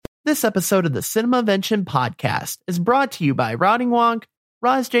This episode of the Cinemavention podcast is brought to you by Rotting Wonk,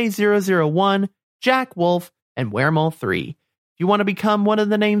 RozJ001, Jack Wolf, and Weremole3. If you want to become one of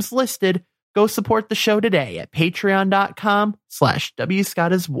the names listed, go support the show today at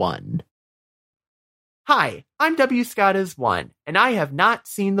patreon.com/WScottis1. Hi, I'm WScottis1, and I have not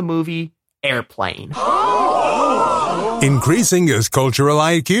seen the movie Airplane. Increasing his cultural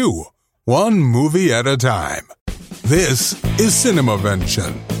IQ, one movie at a time. This is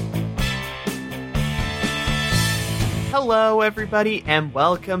Cinemavention. Hello, everybody, and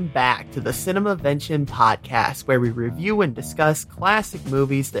welcome back to the Cinemavention podcast, where we review and discuss classic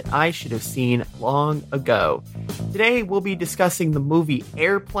movies that I should have seen long ago. Today, we'll be discussing the movie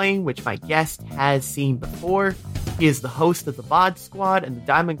Airplane, which my guest has seen before. He is the host of the Bod Squad and the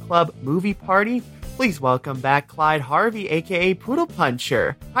Diamond Club Movie Party. Please welcome back Clyde Harvey, aka Poodle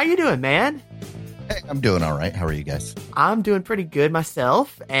Puncher. How you doing, man? Hey, I'm doing all right. How are you guys? I'm doing pretty good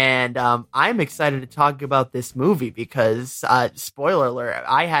myself, and I'm excited to talk about this movie because, spoiler alert,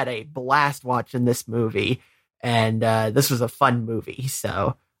 I had a blast watching this movie, and this was a fun movie,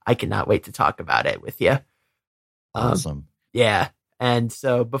 so I cannot wait to talk about it with you. Awesome. Yeah, and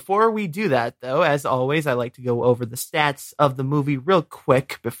so before we do that, though, as always, I like to go over the stats of the movie real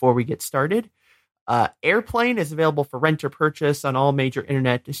quick before we get started. Airplane is available for rent or purchase on all major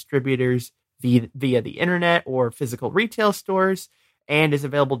internet distributors via the internet or physical retail stores, and is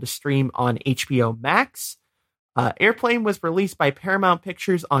available to stream on HBO Max. Airplane was released by Paramount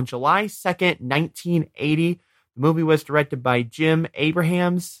Pictures on July 2nd, 1980. The movie was directed by Jim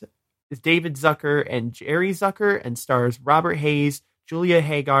Abrahams, David Zucker, and Jerry Zucker, and stars Robert Hayes, Julia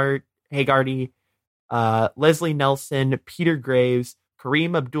Hagarty, Leslie Nelson, Peter Graves,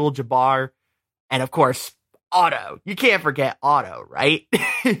 Kareem Abdul-Jabbar, and of course, Otto. You can't forget Otto, right?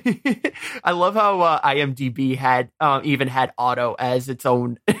 I love how IMDb had even had Otto as its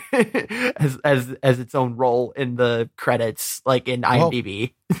own as its own role in the credits, like in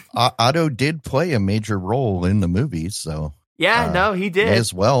IMDb. Well, Otto did play a major role in the movie, so yeah, no, he did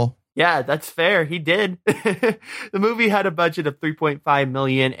as well. Yeah, that's fair. He did. The movie had a budget of $3.5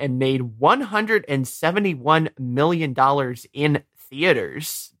 million and made $171 million in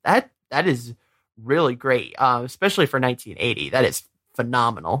theaters. That is really great, especially for 1980. That is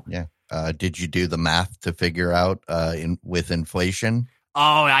phenomenal. Yeah. Did you do the math to figure out with inflation?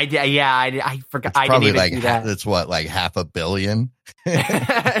 Oh, I did. Yeah, I forgot. I probably didn't even do that. That's what, like $500 million?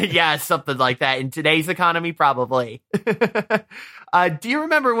 Yeah, something like that. In today's economy, probably. Do you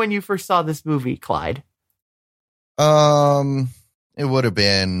remember when you first saw this movie, Clyde? It would have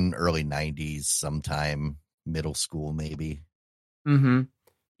been early 90s, sometime middle school, maybe. Mm-hmm.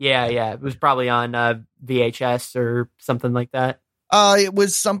 Yeah. It was probably on VHS or something like that. It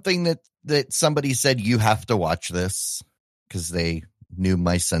was something that somebody said, you have to watch this, because they knew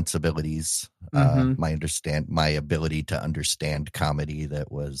my sensibilities, my ability to understand comedy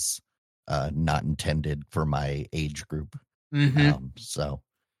that was not intended for my age group. So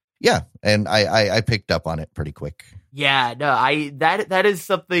yeah, and I picked up on it pretty quick. Yeah, no, that is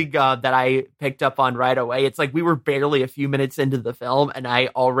something that I picked up on right away. It's like we were barely a few minutes into the film, and I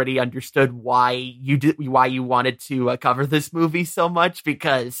already understood why you wanted to cover this movie so much,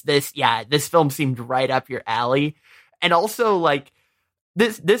 because this film seemed right up your alley, and also like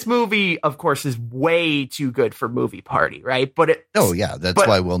this movie, of course, is way too good for Movie Party, right? That's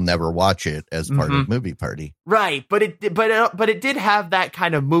why we'll never watch it as part of Movie Party, right? But it did have that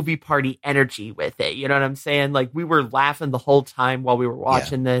kind of Movie Party energy with it. You know what I'm saying? Like, we were laughing the whole time while we were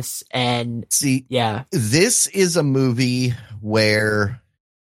watching this, and this is a movie where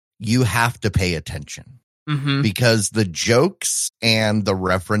you have to pay attention because the jokes and the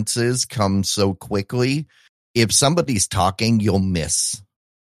references come so quickly. If somebody's talking, you'll miss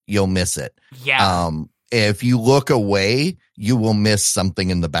it. Yeah. If you look away, you will miss something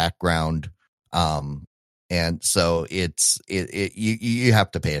in the background. And so you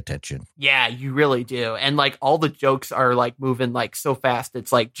have to pay attention. Yeah, you really do. And like all the jokes are like moving like so fast.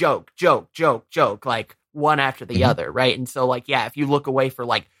 It's like joke, like one after the other. Right. And so like, yeah, if you look away for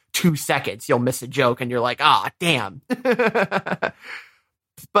like 2 seconds, you'll miss a joke and you're like, damn.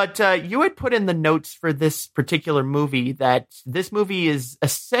 But you had put in the notes for this particular movie that this movie is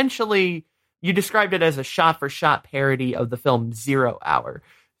essentially, you described it as a shot-for-shot parody of the film 0 Hour.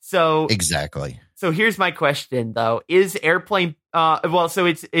 So exactly. So here's my question, though: is Airplane?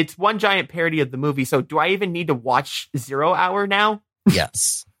 So it's one giant parody of the movie. So do I even need to watch 0 Hour now?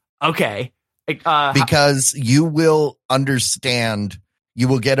 Yes. Okay. Because you will understand. You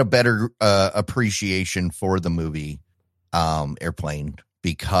will get a better appreciation for the movie Airplane,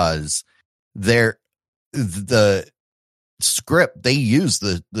 because the script, they used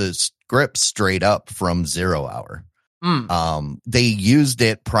the script straight up from Zero Hour. They used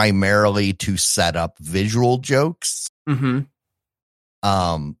it primarily to set up visual jokes. Mm-hmm.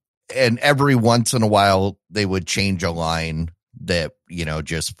 And every once in a while they would change a line that,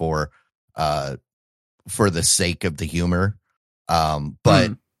 just for the sake of the humor.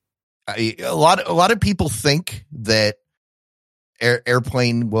 But a lot of people think that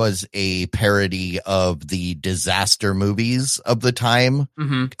Airplane was a parody of the disaster movies of the time.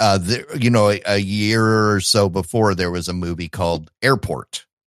 Mm-hmm. A year or so before, there was a movie called Airport.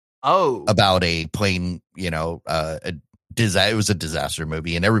 Oh, about a plane, it was a disaster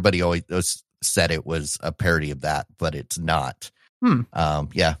movie, and everybody always said it was a parody of that, but it's not.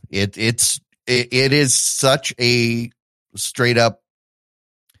 It is such a straight up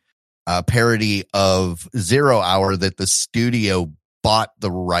parody of Zero Hour that the studio bought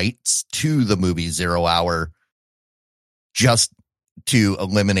the rights to the movie Zero Hour just to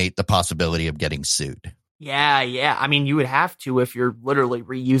eliminate the possibility of getting sued. Yeah. I mean, you would have to if you're literally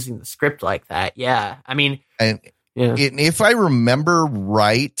reusing the script like that. Yeah. I mean, if I remember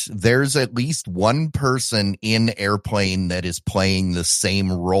right, there's at least one person in Airplane that is playing the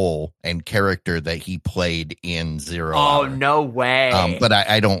same role and character that he played in Zero Hour. Oh, no way. But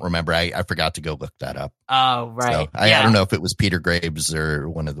I don't remember. I forgot to go look that up. Oh, right. So I don't know if it was Peter Graves or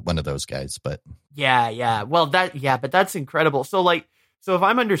one of those guys, but yeah. Well, but that's incredible. So if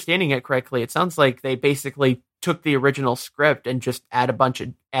I'm understanding it correctly, it sounds like they basically took the original script and just added a bunch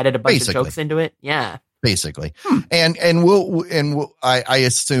of jokes into it. Yeah. Basically. And I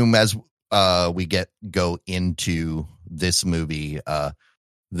assume as we go into this movie,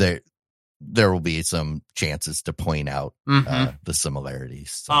 there will be some chances to point out the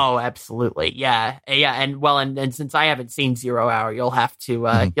similarities. So. Oh, absolutely. Yeah. And since I haven't seen Zero Hour, you'll have to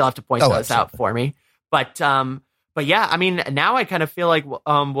point those out for me. But yeah, I mean, now I kind of feel like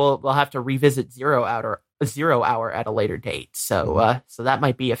we'll have to revisit Zero Hour at a later date. So that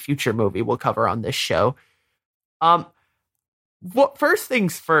might be a future movie we'll cover on this show. First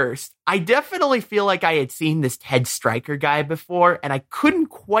things first, I definitely feel like I had seen this Ted Stryker guy before, and I couldn't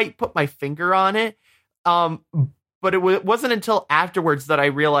quite put my finger on it. But it wasn't until afterwards that I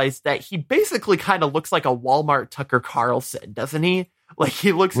realized that he basically kind of looks like a Walmart Tucker Carlson, doesn't he? Like,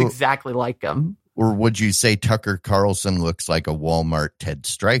 he looks exactly like him. Or would you say Tucker Carlson looks like a Walmart Ted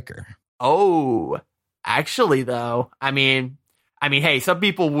Stryker? Oh, actually, though, I mean, hey, some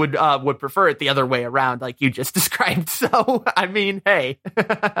people would prefer it the other way around, like you just described. So, I mean, hey.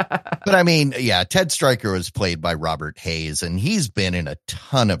 But I mean, yeah, Ted Stryker was played by Robert Hayes, and he's been in a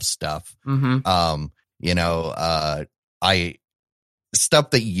ton of stuff. Mm-hmm. Stuff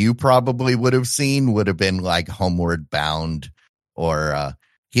that you probably would have seen would have been like Homeward Bound, or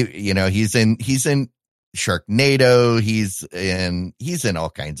he's in Sharknado. He's in all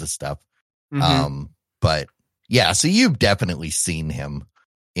kinds of stuff. Mm-hmm. But yeah, so you've definitely seen him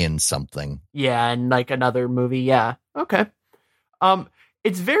in something. Yeah, and like another movie. Yeah. Okay.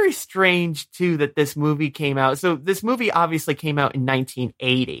 It's very strange too that this movie came out. So this movie obviously came out in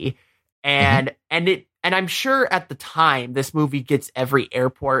 1980, and I'm sure at the time this movie gets every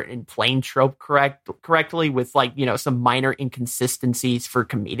airport and plane trope correctly with some minor inconsistencies for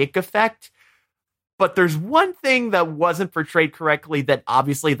comedic effect. But there's one thing that wasn't portrayed correctly that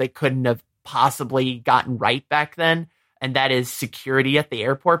obviously they couldn't have possibly gotten right back then, and that is security at the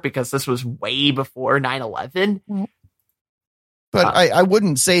airport, because this was way before 9/11. But I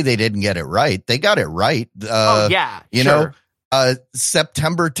wouldn't say they didn't get it right. They got it right.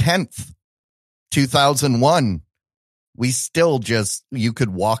 September 10th, 2001, we still you could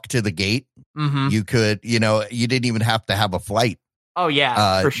walk to the gate. Mm-hmm. You could, you didn't even have to have a flight. Oh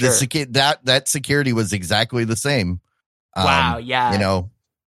yeah, for sure. That security was exactly the same. Wow. Yeah.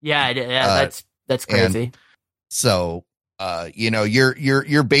 That's crazy. So,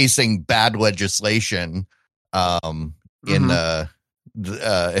 you're basing bad legislation, from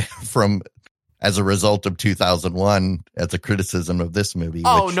as a result of 2001 as a criticism of this movie.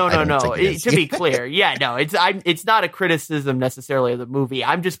 Oh, no. To be clear. Yeah, no, it's not a criticism necessarily of the movie.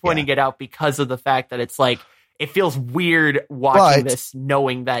 I'm just pointing it out because of the fact that it's like, it feels weird watching this,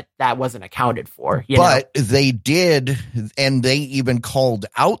 knowing that wasn't accounted for. But they did, and they even called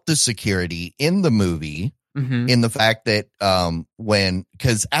out the security in the movie, in the fact that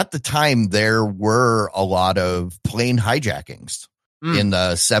because at the time there were a lot of plane hijackings in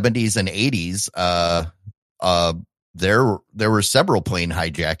the 70s and 80s. There were several plane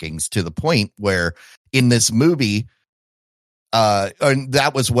hijackings to the point where in this movie, and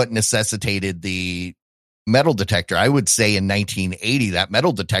that was what necessitated the metal detector. I would say in 1980 that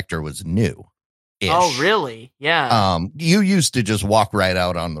metal detector was new. Oh, really? Yeah. You used to just walk right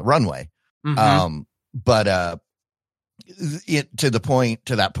out on the runway. But to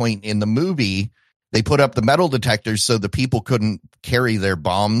that point in the movie, they put up the metal detectors so the people couldn't carry their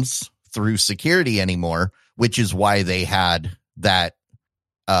bombs through security anymore, which is why they had that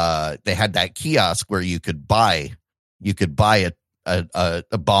kiosk where you could buy a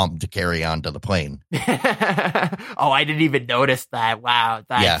bomb to carry onto the plane. Oh, I didn't even notice that. Wow.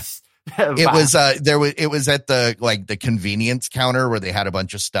 That's It was it was at the convenience counter where they had a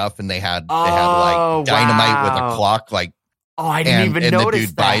bunch of stuff, and they had like dynamite with a clock, like. Oh, I didn't even notice the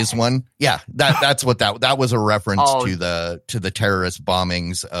dude that. buys one. Yeah, that's what that was a reference to the terrorist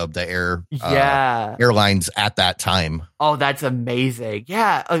bombings of the airlines at that time. Oh, that's amazing.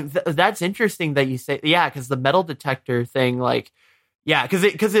 Yeah, that's interesting that you say. Yeah, because the metal detector thing, like, yeah,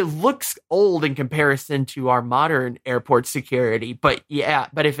 because it looks old in comparison to our modern airport security. But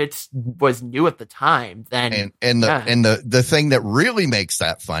if it was new at the time, then the thing that really makes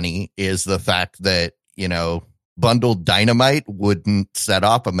that funny is the fact that, you know, bundled dynamite wouldn't set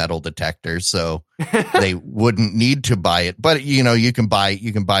off a metal detector, so they wouldn't need to buy it. But, you know, you can buy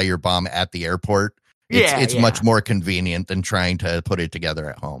your bomb at the airport. It's much more convenient than trying to put it together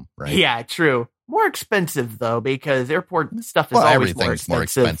at home, right? Yeah, true. More expensive though, because airport stuff is always everything's more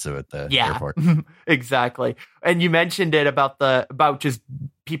expensive at the airport. Exactly. And you mentioned it about just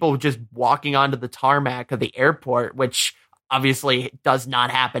people just walking onto the tarmac of the airport, which obviously does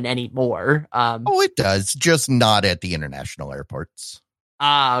not happen anymore. It does, just not at the international airports.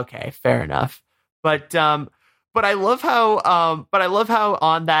 Okay, fair enough. But I love how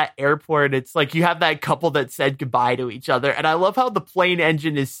on that airport, it's like you have that couple that said goodbye to each other. And I love how the plane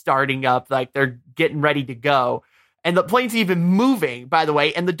engine is starting up, like they're getting ready to go. And the plane's even moving, by the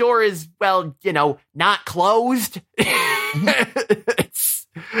way. And the door is, well, you know, not closed. It's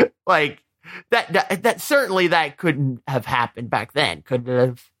like that certainly that couldn't have happened back then, could it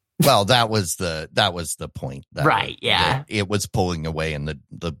have? Well, that was the point. Right, yeah. It was pulling away and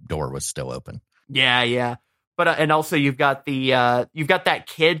the door was still open. Yeah, yeah. But and also you've got that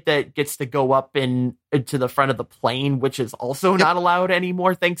kid that gets to go up into the front of the plane, which is also not allowed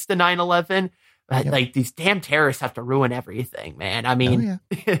anymore thanks to 9/11. Like these damn terrorists have to ruin everything, man. I mean,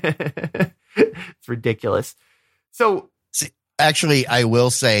 it's ridiculous. So, actually, I will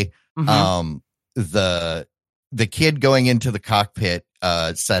say, the kid going into the cockpit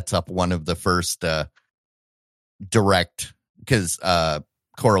sets up one of the first direct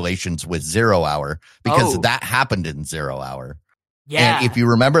correlations with 0 Hour, because that happened in 0 Hour. Yeah. And if you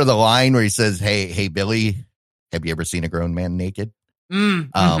remember the line where he says, hey, Billy, have you ever seen a grown man naked?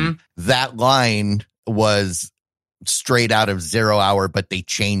 That line was straight out of 0 Hour, but they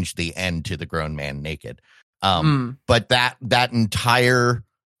changed the end to the grown man naked. But that entire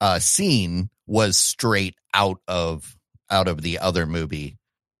scene was straight out of the other movie,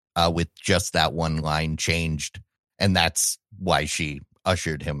 with just that one line changed. And that's why she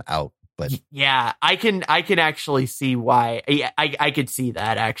ushered him out. But yeah, I can actually see why. I could see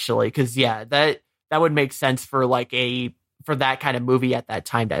that actually, because that would make sense for for that kind of movie at that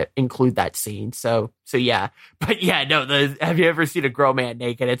time to include that scene. So yeah, but yeah, no. Have you ever seen a grown man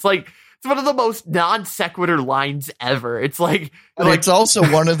naked? It's like it's one of the most non sequitur lines ever. It's it's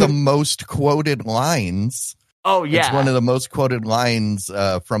also one of the most quoted lines. Oh yeah, it's one of the most quoted lines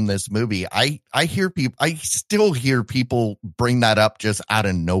from this movie. I still hear people bring that up just out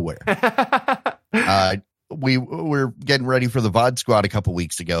of nowhere. We were getting ready for the VOD Squad a couple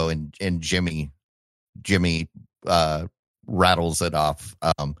weeks ago, and Jimmy rattles it off.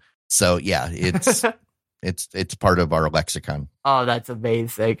 So yeah, it's part of our lexicon. Oh, that's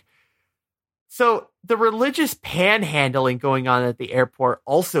amazing. So the religious panhandling going on at the airport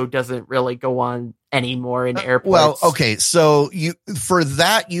also doesn't really go on anymore in airports. Well, okay, so you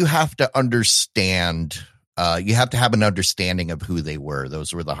have to understand. You have to have an understanding of who they were.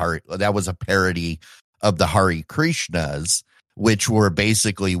 Those were that was a parody of the Hare Krishnas, which were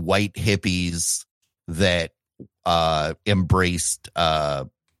basically white hippies that embraced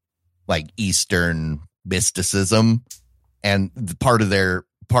like Eastern mysticism, and part of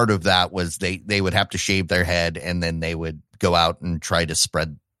that was they would have to shave their head, and then they would go out and try to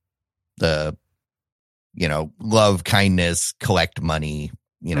spread the, love, kindness, collect money,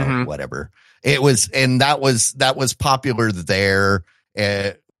 whatever it was. And that was popular there,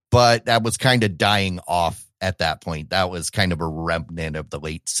 but that was kind of dying off at that point. That was kind of a remnant of the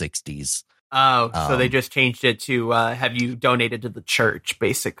late 60s. Oh, so they just changed it to have you donated to the church,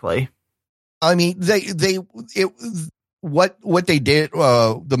 basically. I mean, what they did,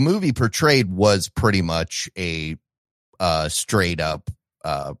 the movie portrayed was pretty much a straight up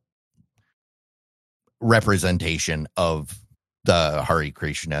representation of the Hare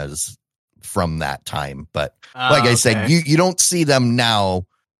Krishnas from that time. But like I said, you don't see them now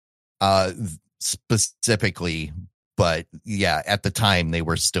specifically, but yeah, at the time they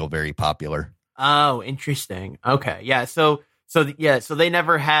were still very popular. Oh, interesting. Okay. Yeah. So they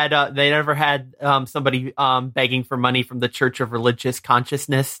never had somebody begging for money from the Church of Religious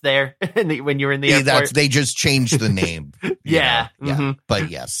Consciousness there when you were in the airport. They just changed the name. Yeah. Yeah.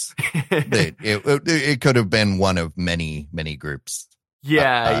 But yes, it could have been one of many groups.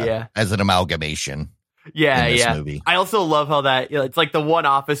 Yeah. As an amalgamation. Yeah. In this movie. I also love how that it's like the one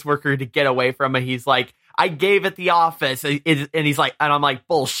office worker to get away from it. He's like, I gave it the office, and he's like, and I'm like,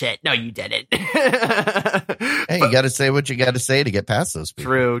 bullshit. No, you didn't. Hey, you got to say what you got to say to get past those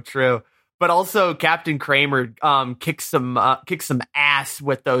people. True. But also, Captain Kramer kicks some ass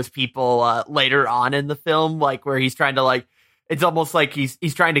with those people later on in the film, like where he's trying to like. It's almost like he's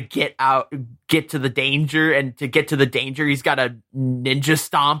trying to get to the danger, and to get to the danger, he's got to ninja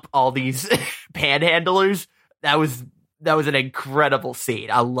stomp all these panhandlers. That was an incredible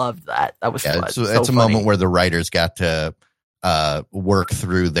scene. I loved that. That was fun. It's a moment where the writers got to work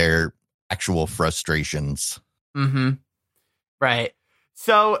through their actual frustrations. Mm-hmm. Right.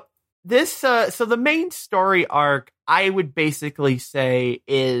 So this, so the main story arc, I would basically say,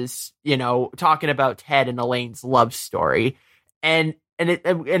 is, talking about Ted and Elaine's love story, and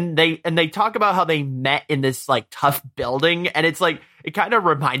they talk about how they met in this like tough building, and it's like it kind of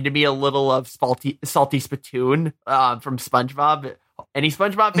reminded me a little of Salty Spittoon from SpongeBob. Any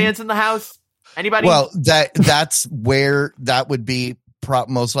SpongeBob fans in the house? Anybody? Well, that's where that would be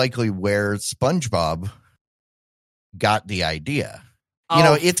most likely where SpongeBob got the idea.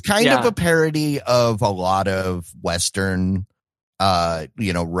 It's kind of a parody of a lot of Western,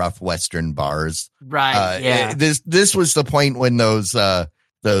 rough Western bars. Right. Yeah. This was the point when those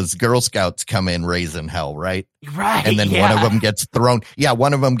Girl Scouts come in raising hell, right? Right. And then one of them gets thrown. Yeah,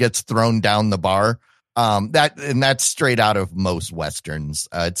 one of them gets thrown down the bar. That's straight out of most Westerns.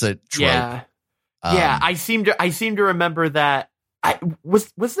 It's a trope. Yeah. I seem to remember that.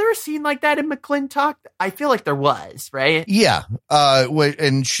 Was there a scene like that in McClintock? I feel like there was, right? Yeah.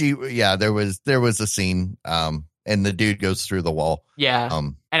 And there was a scene. And the dude goes through the wall. Yeah.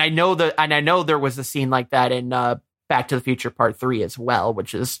 And I know there was a scene like that in Back to the Future Part 3 as well,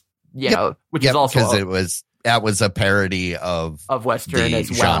 which is is also because that was a parody of Western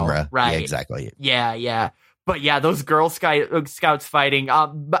as well. Genre. Right. Yeah, exactly. Yeah. But yeah, those Girl Scouts fighting.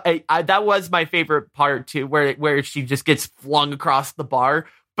 But that was my favorite part too, where she just gets flung across the bar.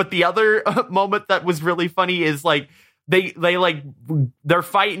 But the other moment that was really funny is like they're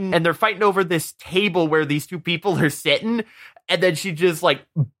fighting over this table where these two people are sitting, and then she just like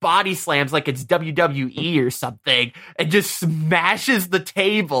body slams like it's WWE or something, and just smashes the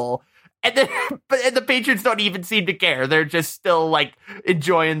table. And then, and the patrons don't even seem to care. They're just still like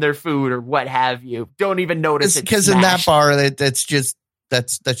enjoying their food or what have you. Don't even notice it. Because in that bar, that's just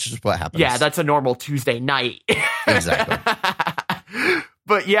what happens. Yeah, that's a normal Tuesday night. Exactly.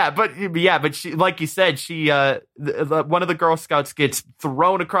 But she, like you said, she one of the Girl Scouts gets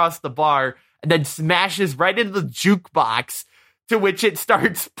thrown across the bar and then smashes right into the jukebox, to which it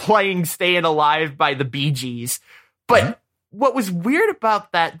starts playing "Staying Alive" by the Bee Gees. But what was weird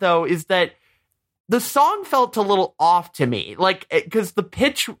about that, though, is that the song felt a little off to me, like because the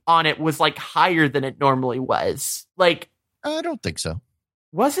pitch on it was like higher than it normally was. Like, I don't think so.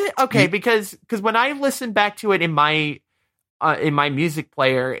 Was it okay? Because when I listened back to it in my music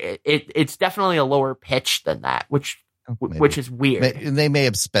player, it's definitely a lower pitch than that, which is weird. They may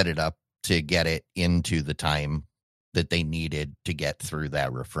have sped it up to get it into the time that they needed to get through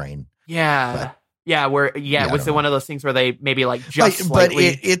that refrain. Yeah. Was it one of those things where they maybe like just slightly?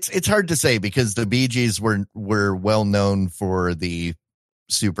 But it's hard to say because the Bee Gees were well known for the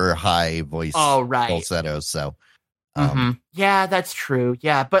super high voice falsettos. So yeah, that's true.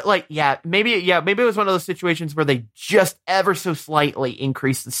 Yeah, but maybe it was one of those situations where they just ever so slightly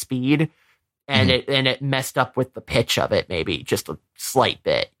increased the speed, and it messed up with the pitch of it, maybe just a slight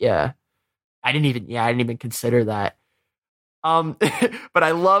bit. Yeah, I didn't even consider that. But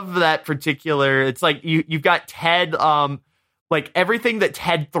I love that particular. It's like you've got Ted. Like everything that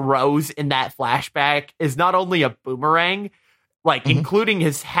Ted throws in that flashback is not only a boomerang, like including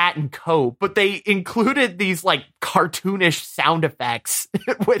his hat and coat, but they included these like cartoonish sound effects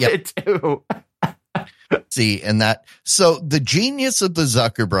with it too. See, and so the genius of the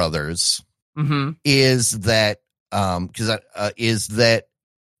Zucker brothers is that is that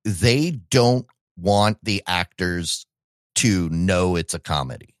they don't want the actors to know it's a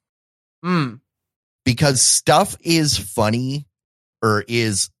comedy. Because stuff is funny or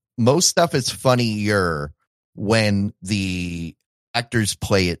is most stuff is funnier when the actors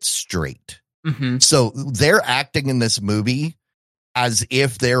play it straight. Mm-hmm. So they're acting in this movie as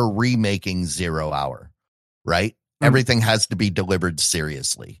if they're remaking 0 Hour, right? Mm-hmm. Everything has to be delivered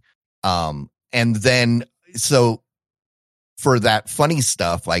seriously. And then, so for that funny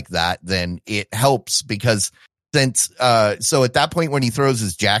stuff like that, then it helps because so at that point when he throws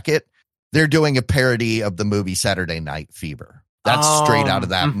his jacket, they're doing a parody of the movie Saturday Night Fever. That's straight out of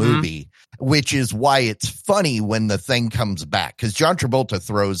that movie, which is why it's funny when the thing comes back, because John Travolta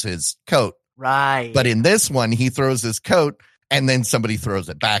throws his coat. Right. But in this one, he throws his coat and then somebody throws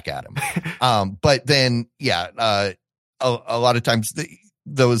it back at him. But then, a lot of times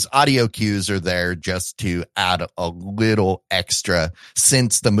those audio cues are there just to add a little extra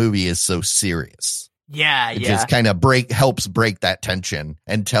since the movie is so serious. Yeah, it just kind of helps break that tension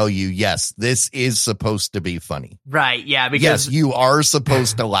and tell you, yes, this is supposed to be funny. Right, yeah. Because yes, you are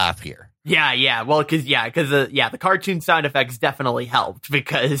supposed to laugh here. Yeah. Well, because the cartoon sound effects definitely helped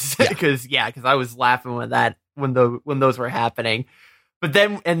because I was laughing with that when those were happening. But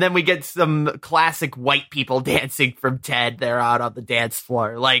then we get some classic white people dancing from Ted. They're out on the dance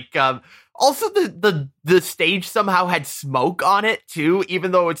floor. Like, also the stage somehow had smoke on it too,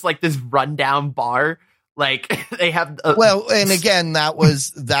 even though it's like this rundown bar. Like they have and again, that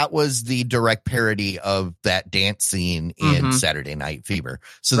was the direct parody of that dance scene in Saturday Night Fever.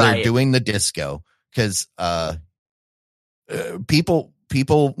 So they're doing the disco because people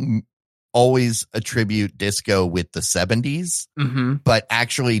always attribute disco with the 70s, but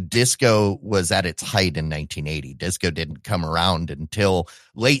actually disco was at its height in 1980. Disco didn't come around until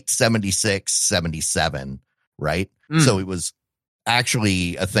late 76, 77, right? So it was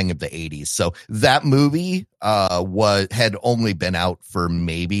actually a thing of the 80s. So that movie had only been out for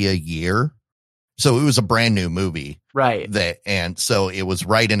maybe a year. So it was a brand new movie. Right. And so it was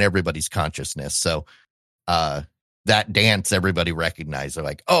right in everybody's consciousness. So that dance everybody recognized. They're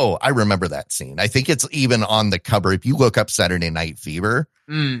like, oh, I remember that scene. I think it's even on the cover. If you look up Saturday Night Fever,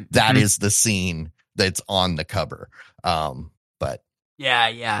 that is the scene that's on the cover. But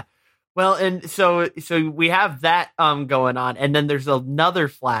yeah. Well, and so we have that going on, and then there's another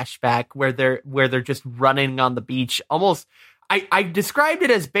flashback where they're just running on the beach. Almost, I described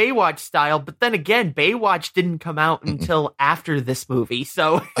it as Baywatch style, but then again, Baywatch didn't come out until after this movie.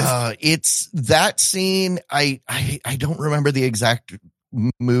 So it's that scene. I don't remember the exact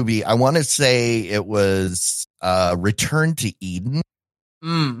movie. I want to say it was Return to Eden.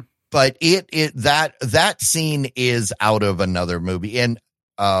 But that scene is out of another movie, and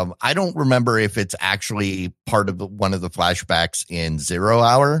I don't remember if it's actually part of one of the flashbacks in 0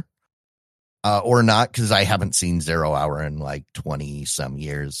 Hour or not, because I haven't seen 0 Hour in like 20 some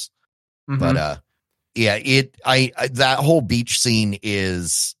years. But that whole beach scene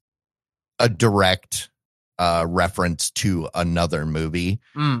is a direct reference to another movie,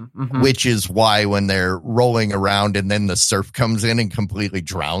 which is why when they're rolling around and then the surf comes in and completely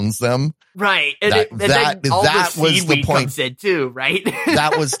drowns them. Right. That was the point comes in too, right?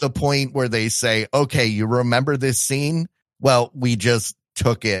 That was the point where they say, okay, you remember this scene? Well, we just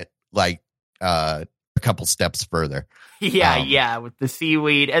took it like a couple steps further. Yeah, with the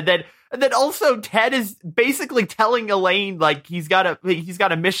seaweed. And then also Ted is basically telling Elaine like he's got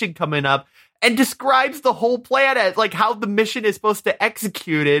a mission coming up, and describes the whole plan as like how the mission is supposed to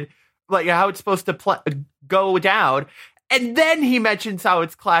execute it, like how it's supposed to go down. And then he mentions how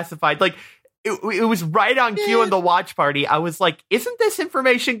it's classified. Like it was right on cue in the watch party. I was like, isn't this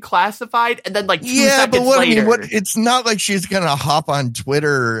information classified? And then like 2 seconds later. It's not like she's going to hop on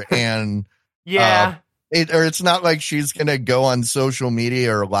Twitter and it's not like she's going to go on social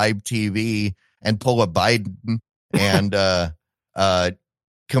media or live TV and pull a Biden and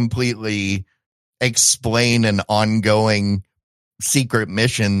completely explain an ongoing secret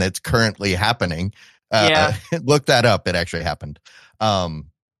mission that's currently happening. Look that up. It actually happened.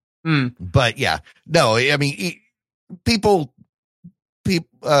 But yeah, no, I mean, people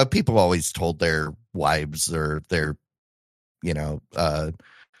always told their wives or their,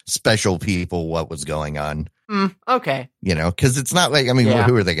 special people what was going on. Okay. Cause it's not like, I mean,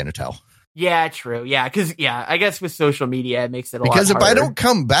 who are they going to tell? Yeah, true. Yeah, because I guess with social media it makes it a lot harder. Because if I don't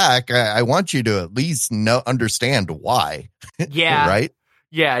come back, I want you to at least understand why. Yeah, right.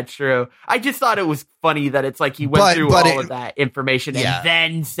 Yeah, true. I just thought it was funny that it's like he went through all of that information and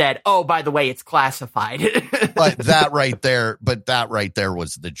then said, "Oh, by the way, it's classified." but that right there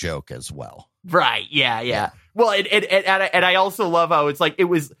was the joke as well. Right. Yeah. Well, and I also love how it's like it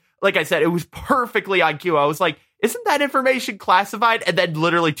was. Like I said, it was perfectly on cue. I was like, isn't that information classified? And then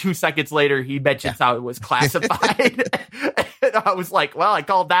literally 2 seconds later, he mentions how it was classified. And I was like, well, I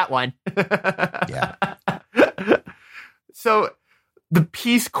called that one. Yeah. So the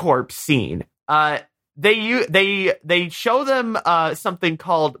Peace Corps scene, they show them something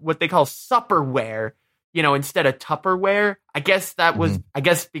called what they call Supperware, instead of Tupperware. I guess that was,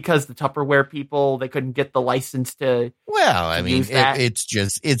 because the Tupperware people, they couldn't get the license to. Well, I mean, it's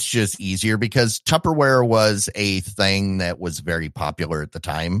just easier because Tupperware was a thing that was very popular at the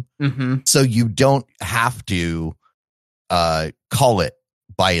time. Mm-hmm. So you don't have to call it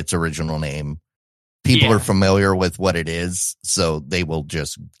by its original name. People are familiar with what it is, so they will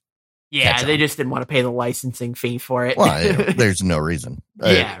just. Yeah, they just didn't want to pay the licensing fee for it. Well, there's no reason.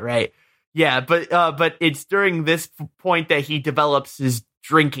 Yeah, right. Yeah, but it's during this point that he develops his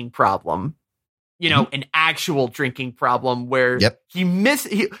drinking problem. An actual drinking problem where he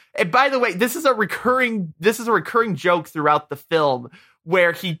and by the way, this is a recurring joke throughout the film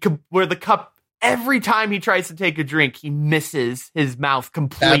where the cup, every time he tries to take a drink, he misses his mouth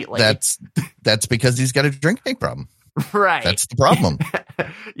completely. That's because he's got a drinking problem. Right. That's the problem.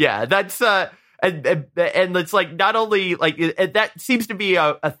 Yeah, that's and it's like not only like that seems to be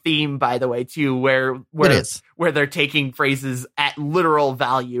a theme, by the way, too, where they're taking phrases at literal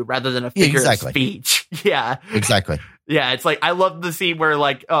value rather than a figure of speech. Yeah, exactly. Yeah, it's like I love the scene where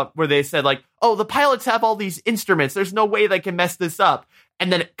where they said like, oh, the pilots have all these instruments. There's no way they can mess this up.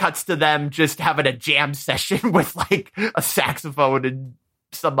 And then it cuts to them just having a jam session with like a saxophone and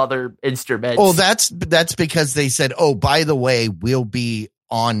some other instruments. Oh, that's because they said, oh, by the way, we'll be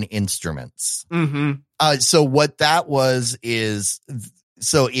on instruments. Mm-hmm. So what that was is,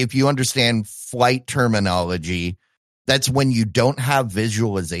 so if you understand flight terminology, that's when you don't have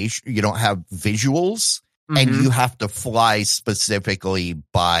visualization, you don't have visuals, and you have to fly specifically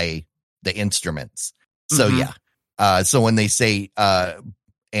by the instruments. So so when they say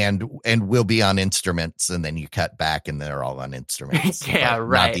and we'll be on instruments, and then you cut back and they're all on instruments. Yeah,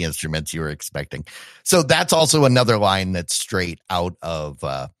 right. Not the instruments you were expecting. So that's also another line that's straight out of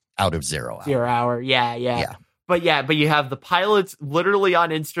 0 Hour. 0 Hour. Yeah. But you have the pilots literally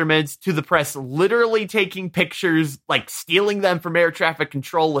on instruments, to the press literally taking pictures, like stealing them from air traffic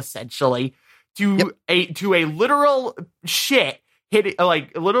control, essentially, to a literal shit hitting,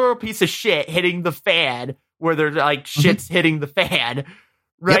 like a literal piece of shit hitting the fan, where they're like shit's hitting the fan.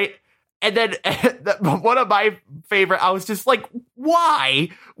 Right. And then one of my favorite, I was just like, why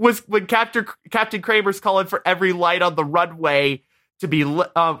was when Captain Kramer's calling for every light on the runway to be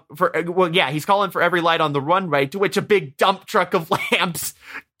he's calling for every light on the runway, to which a big dump truck of lamps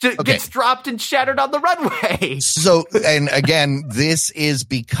gets dropped and shattered on the runway. So, and again, this is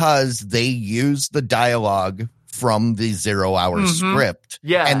because they used the dialogue from the 0 Hour script,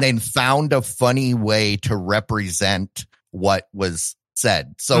 and then found a funny way to represent what was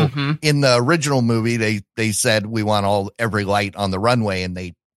said. So in the original movie, they said we want every light on the runway, and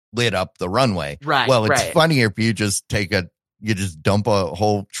they lit up the runway. Right. Well, it's funnier if you just dump a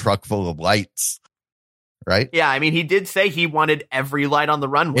whole truck full of lights. Right. Yeah. I mean, he did say he wanted every light on the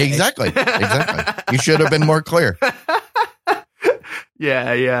runway. Exactly. You should have been more clear.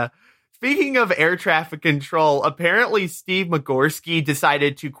 Yeah. Speaking of air traffic control, apparently Steve Magorski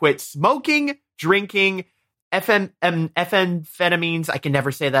decided to quit smoking, drinking, amphetamines, I can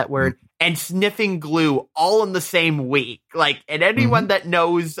never say that word, and sniffing glue all in the same week. Like, and anyone that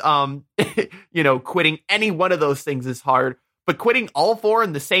knows, quitting any one of those things is hard, but quitting all 4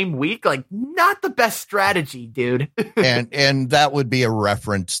 in the same week, like, not the best strategy, dude. and that would be a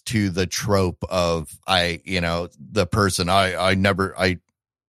reference to the trope of the person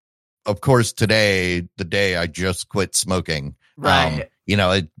of course, today, the day I just quit smoking, right?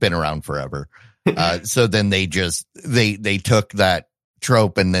 It's been around forever. So then they took that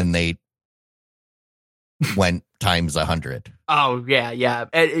trope and then they went times 100. Oh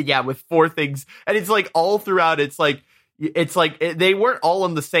yeah. With 4 things. And it's like all throughout, it's like they weren't all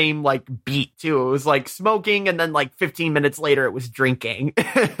on the same like beat too. It was like smoking, and then like 15 minutes later it was drinking.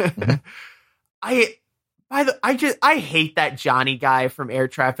 I hate that Johnny guy from air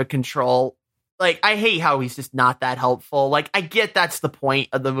traffic control. Like, I hate how he's just not that helpful. Like, I get that's the point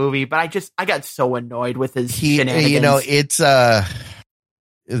of the movie, but I got so annoyed with his shenanigans. It's that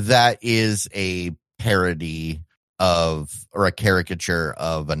is a parody of, or a caricature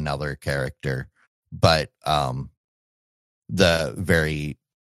of another character, but the very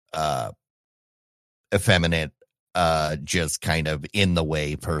effeminate, just kind of in the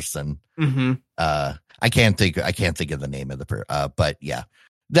way person. I can't think of the name of the but yeah.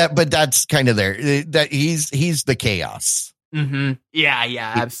 That's kind of there. That he's the chaos.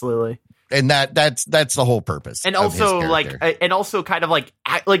 Yeah, absolutely. And that's the whole purpose. And of his also character. and also kind of like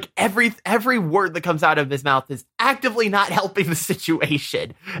every word that comes out of his mouth is actively not helping the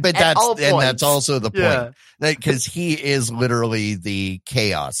situation. But that's also the point. Yeah. Because he is literally the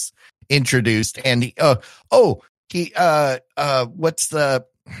chaos introduced. And what's the,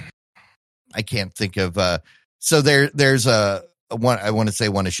 I can't think of, so there's a one, I want to say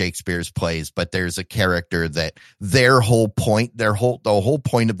one of Shakespeare's plays, but there's a character that the whole point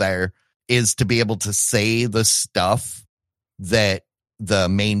of there is to be able to say the stuff that the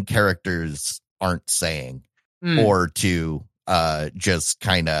main characters aren't saying, or to just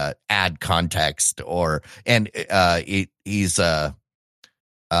kind of add context, he's kind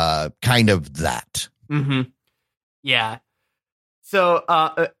of that. Mm-hmm. Yeah. So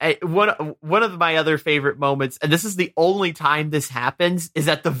one of my other favorite moments, and this is the only time this happens, is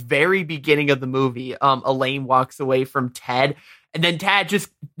at the very beginning of the movie. Elaine walks away from Ted, and then Ted just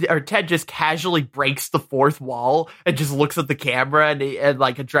casually breaks the fourth wall and just looks at the camera and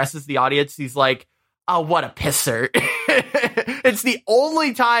like addresses the audience. He's like, "Oh, what a pisser!" It's the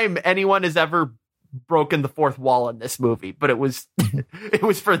only time anyone has ever broken the fourth wall in this movie, but it was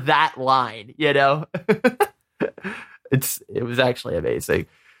for that line, you know. It was actually amazing.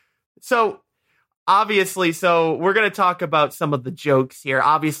 So obviously, we're going to talk about some of the jokes here.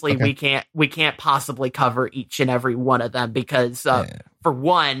 Obviously, okay. we can't possibly cover each and every one of them because for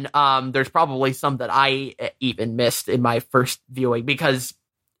one, there's probably some that I even missed in my first viewing, because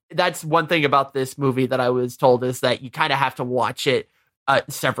that's one thing about this movie that I was told is that you kind of have to watch it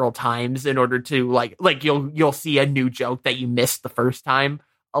several times in order to like you'll see a new joke that you missed the first time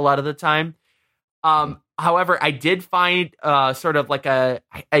a lot of the time. However, I did find sort of like a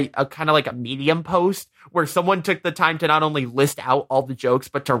kind of like a medium post where someone took the time to not only list out all the jokes,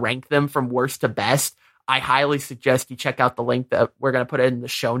 but to rank them from worst to best. I highly suggest you check out the link that we're going to put in the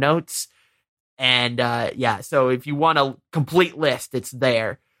show notes. And so if you want a complete list, it's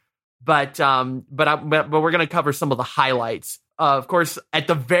there. But we're going to cover some of the highlights. Of course, at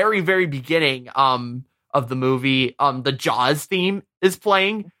the very, very beginning of the movie, the Jaws theme is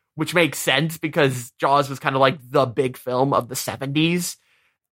playing, which makes sense because Jaws was kind of like the big film of the 70s.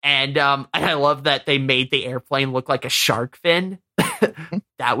 And I love that they made the airplane look like a shark fin.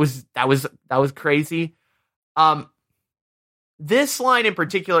 That was crazy. This line in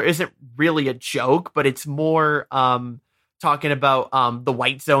particular isn't really a joke, but it's more talking about the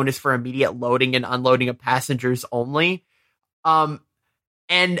white zone is for immediate loading and unloading of passengers only.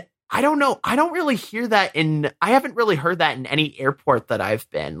 And I don't know. I don't really hear that I haven't really heard that in any airport that I've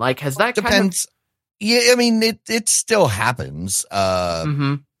been. Like, has that depends? Yeah, I mean, it still happens.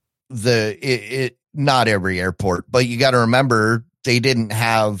 Not every airport, but you got to remember they didn't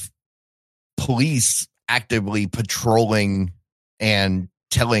have police actively patrolling and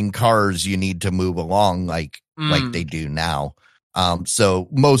telling cars you need to move along like they do now. So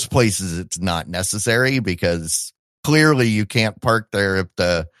most places it's not necessary because clearly you can't park there if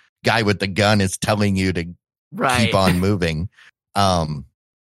the guy with the gun is telling you to keep on moving.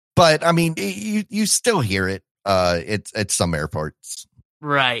 But I mean, you still hear it. It's at some airports.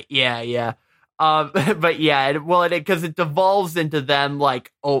 Right. Yeah. But yeah, because it devolves into them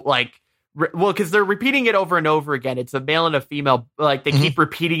because they're repeating it over and over again. It's a male and a female. Like they keep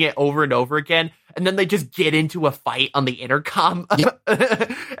repeating it over and over again. And then they just get into a fight on the intercom. Yep.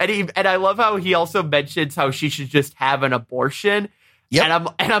 and I love how he also mentions how she should just have an abortion.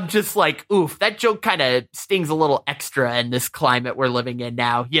 Yep. And I'm just like, oof, that joke kind of stings a little extra in this climate we're living in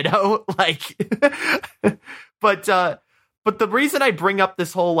now, you know? Like, but the reason I bring up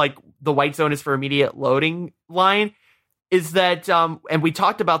this whole, like, the white zone is for immediate loading line is that, and we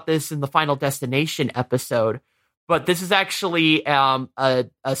talked about this in the Final Destination episode, but this is actually a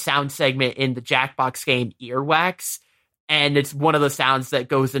sound segment in the Jackbox game Earwax, and it's one of the sounds that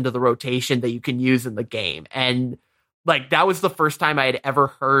goes into the rotation that you can use in the game. And like, that was the first time I had ever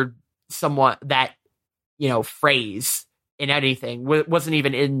heard someone that, phrase in anything. Wasn't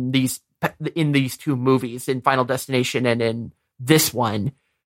even in these two movies, in Final Destination and in this one.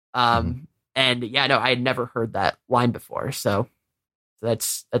 And yeah, no, I had never heard that line before. So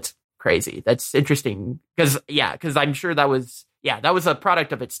that's crazy. That's interesting because I'm sure that was a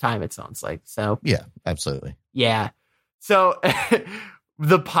product of its time. It sounds like. So yeah, absolutely. Yeah. So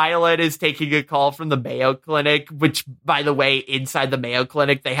the pilot is taking a call from the Mayo Clinic, which, by the way, inside the Mayo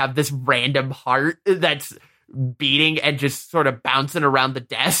Clinic, they have this random heart that's beating and just sort of bouncing around the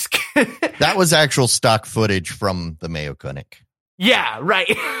desk. That was actual stock footage from the Mayo Clinic. Yeah,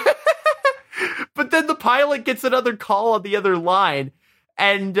 right. But then the pilot gets another call on the other line.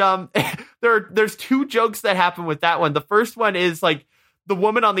 And there's two jokes that happen with that one. The first one is like the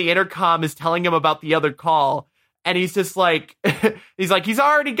woman on the intercom is telling him about the other call, and he's just like, he's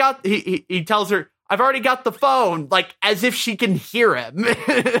already got, he tells her, I've already got the phone, like, as if she can hear him.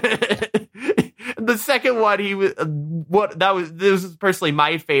 The second one, this was personally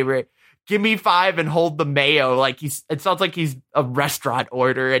my favorite. Give me 5 and hold the mayo. Like, it sounds like he's a restaurant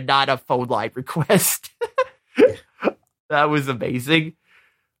order and not a phone line request. That was amazing.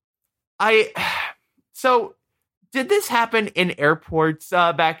 So did this happen in airports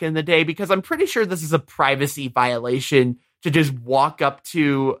back in the day? Because I'm pretty sure this is a privacy violation to just walk up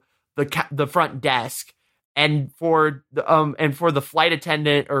to the front desk and for the flight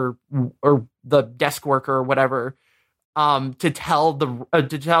attendant or the desk worker or whatever to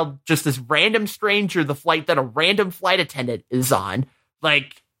tell just this random stranger the flight that a random flight attendant is on.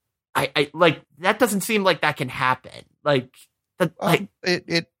 Like, I like, that doesn't seem like that can happen. Like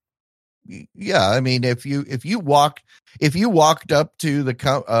that, yeah, I mean, if you walked up to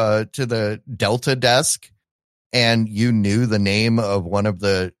the Delta desk and you knew the name of one of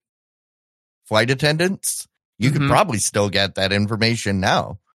the flight attendants, you could probably still get that information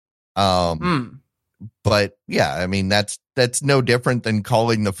now. But yeah, I mean, that's no different than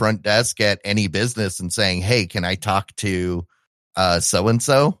calling the front desk at any business and saying, "Hey, can I talk to so and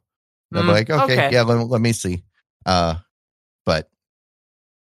so?" They're like, "Okay, yeah, let me see." But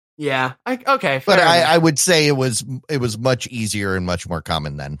yeah, okay. But I would say it was much easier and much more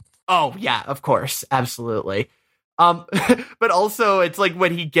common then. Oh yeah, of course, absolutely. But also, it's like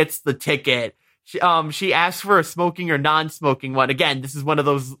when he gets the ticket, she asks for a smoking or non-smoking one. Again, this is one of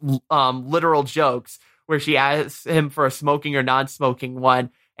those literal jokes where she asks him for a smoking or non-smoking one,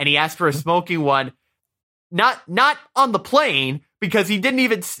 and he asks for a smoking one, not on the plane, because he doesn't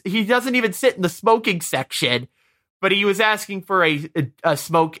even sit in the smoking section, but he was asking for a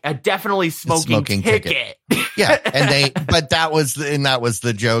definitely smoking ticket. Yeah, but that was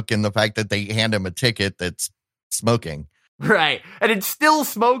the joke, and the fact that they hand him a ticket that's smoking. Right. And it's still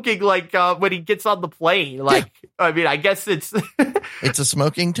smoking, like, when he gets on the plane. Like, yeah. I mean, I guess it's it's a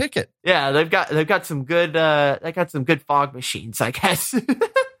smoking ticket. Yeah, they've got some good fog machines, I guess.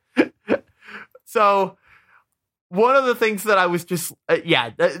 So one of the things that I was just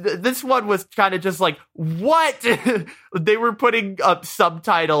this one was kind of just like, what? They were putting up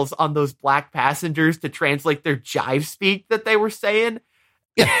subtitles on those black passengers to translate their jive speak that they were saying.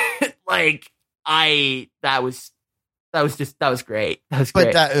 Yeah. Like, that was great.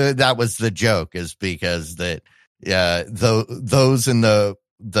 But that was the joke, is because that those in the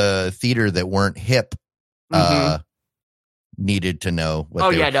theater that weren't hip needed to know what. Oh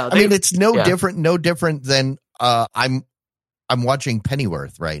yeah, no. I mean, it's no different than I'm watching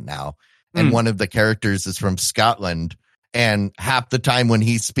Pennyworth right now, and one of the characters is from Scotland, and half the time when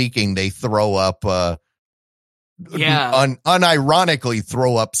he's speaking, they throw up unironically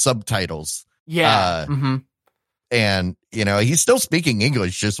throw up subtitles. Yeah. And, you know, he's still speaking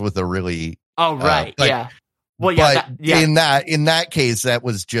English, just with a really... Oh, right. Yeah. Well, yeah. But in that case, that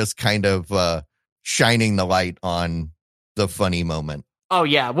was just kind of shining the light on the funny moment. Oh,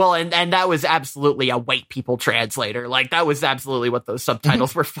 yeah. Well, and that was absolutely a white people translator. Like, that was absolutely what those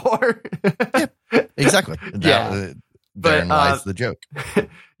subtitles were for. Yeah, exactly. Therein lies the joke.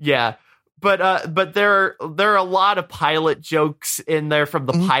 Yeah. But there are a lot of pilot jokes in there from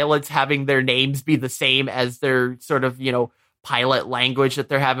the pilots having their names be the same as their sort of, you know, pilot language that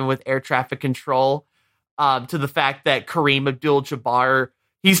they're having with air traffic control, to the fact that Kareem Abdul-Jabbar,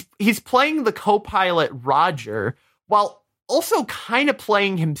 he's playing the co-pilot Roger while also kind of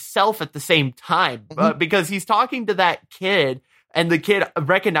playing himself at the same time, because he's talking to that kid and the kid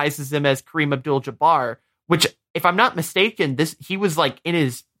recognizes him as Kareem Abdul-Jabbar, which, if I'm not mistaken, he was like in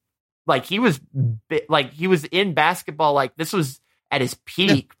his... Like, he was in basketball. Like, this was at his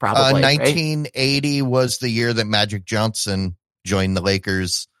peak, probably. 1980 was the year that Magic Johnson joined the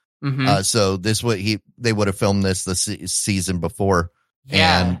Lakers. So they would have filmed this the season before.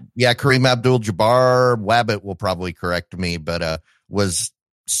 Yeah. And yeah, Kareem Abdul-Jabbar, Wabbit will probably correct me, but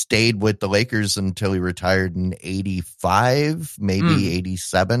stayed with the Lakers until he retired in 85, maybe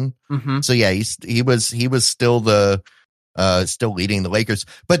 87. So yeah, he was still still leading the Lakers,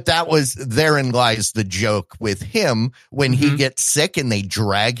 but therein lies the joke with him when he gets sick and they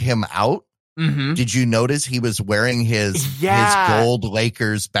drag him out. Did you notice he was wearing his gold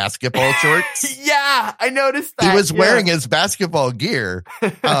Lakers basketball shorts? Yeah, I noticed that. He was wearing his basketball gear.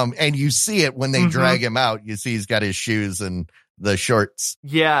 And you see it when they drag him out. You see he's got his shoes and the shorts.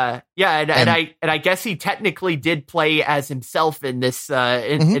 Yeah. And I guess he technically did play as himself in this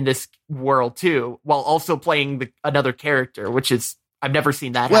in this world too, while also playing another character, which is, I've never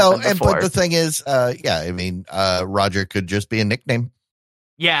seen that happen before. But the thing is, I mean, Roger could just be a nickname.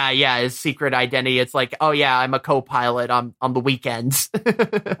 Yeah, his secret identity. It's like, oh yeah, I'm a co-pilot on the weekends.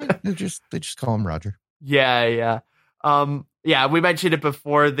 They just call him Roger. Yeah. Yeah, we mentioned it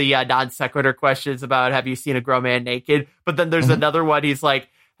before, the non sequitur questions about have you seen a grown man naked? But then there's another one. He's like,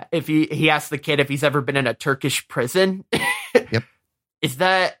 if he asks the kid if he's ever been in a Turkish prison. Yep. Is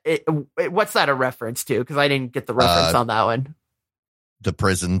that what's that a reference to? Because I didn't get the reference on that one. The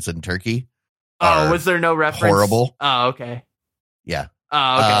prisons in Turkey. Oh, was there no reference? Horrible. Oh, okay. Yeah.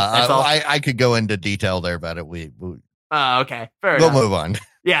 Oh, okay. That's all. I could go into detail there about it. Oh, okay. Fair enough. We'll move on.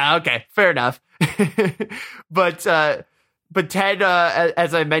 Yeah. Okay. Fair enough. But Ted,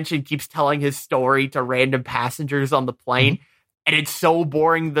 as I mentioned, keeps telling his story to random passengers on the plane, and it's so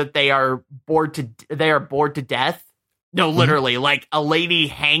boring that they are bored to death. No, literally, like a lady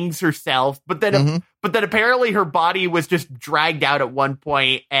hangs herself, but then apparently her body was just dragged out at one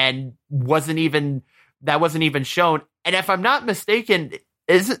point and wasn't even shown. And if I'm not mistaken,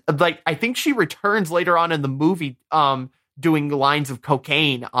 I think she returns later on in the movie, doing lines of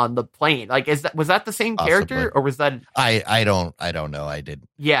cocaine on the plane. Like, was that the same character, or was that? I don't know. I did.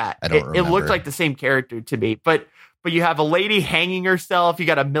 Yeah, I don't remember. It looked like the same character to me, but you have a lady hanging herself. You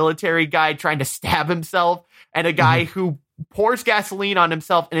got a military guy trying to stab himself, and a guy who pours gasoline on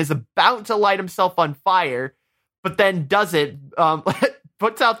himself and is about to light himself on fire, but then doesn't,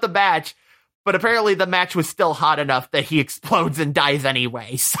 puts out the match. But apparently the match was still hot enough that he explodes and dies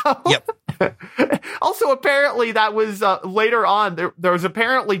anyway. So, yep. Also, apparently that was later on. There was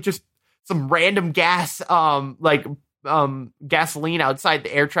apparently just some random gas, gasoline outside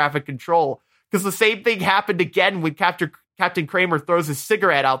the air traffic control. Because the same thing happened again when Captain Kramer throws his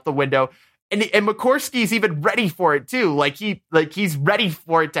cigarette out the window, and McCorsky's even ready for it too. He's ready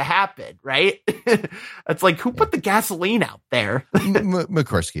for it to happen, right? It's like, who put the gasoline out there?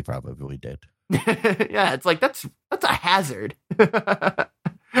 McCorsky probably did. Yeah, it's like that's a hazard.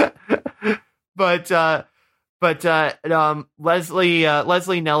 But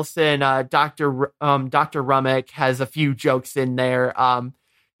Leslie Nelson, Dr. Rummick has a few jokes in there.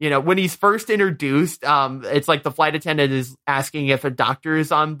 When he's first introduced, it's like the flight attendant is asking if a doctor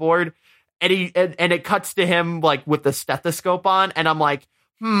is on board, and it cuts to him like with the stethoscope on, and I'm like,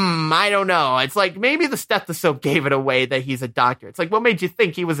 I don't know. It's like maybe the stethoscope gave it away that he's a doctor. It's like, what made you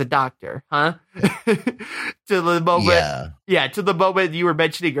think he was a doctor, huh? To the moment you were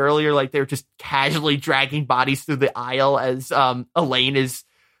mentioning earlier, like they're just casually dragging bodies through the aisle as Elaine is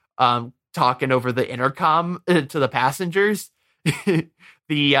talking over the intercom to the passengers.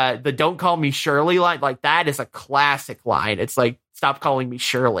 The "Don't call me Shirley" line, like that is a classic line. It's like, stop calling me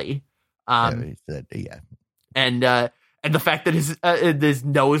Shirley. And the fact that his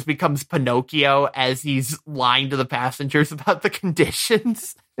nose becomes Pinocchio as he's lying to the passengers about the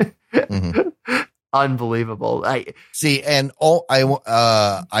conditions. Unbelievable. And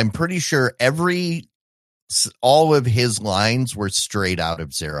I'm pretty sure all of his lines were straight out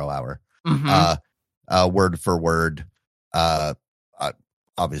of 0 Hour, word for word.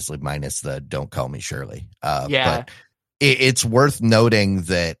 Obviously minus the "Don't call me Shirley." But it's worth noting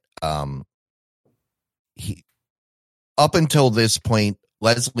that up until this point,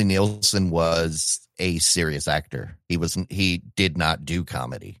 Leslie Nielsen was a serious actor. He did not do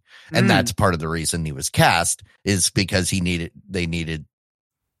comedy. And that's part of the reason he was cast, is because they needed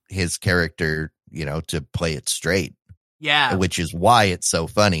his character, to play it straight. Yeah. Which is why it's so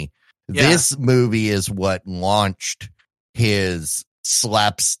funny. Yeah. This movie is what launched his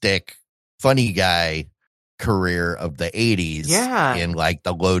slapstick funny guy career of the 80s. Yeah. In like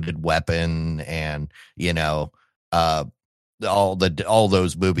The Loaded Weapon and, all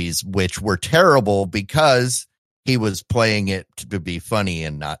those movies, which were terrible because he was playing it to be funny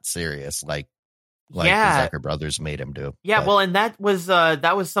and not serious, like the Zucker brothers made him do. Yeah, well, and that was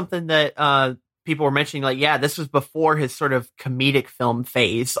something that people were mentioning. Like, yeah, this was before his sort of comedic film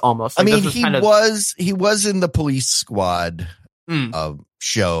phase, almost. Like, he was in the Police Squad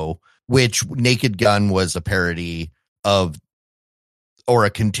show, which Naked Gun was a parody of, or a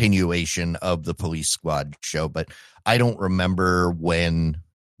continuation of the Police Squad show, but I don't remember when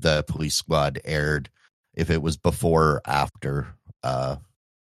the Police Squad aired, if it was before or after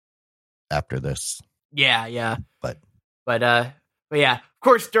this. Yeah. But yeah, of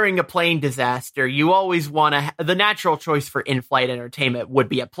course, during a plane disaster, you always want to, the natural choice for in-flight entertainment would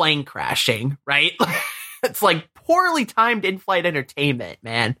be a plane crashing, right? It's like poorly timed in-flight entertainment,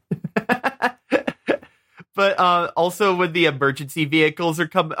 man. But also when the emergency vehicles are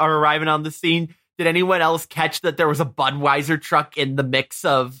arriving on the scene, Did anyone else catch that there was a Budweiser truck in the mix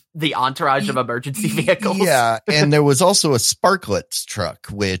of the entourage of emergency vehicles? Yeah, and there was also a Sparklets truck,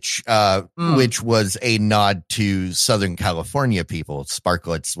 which was a nod to Southern California people.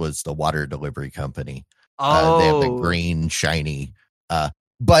 Sparklets was the water delivery company. They have the green, shiny.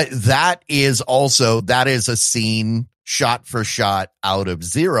 But that is a scene shot for shot out of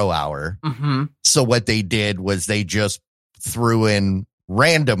 0 Hour. Mm-hmm. So what they did was they just threw in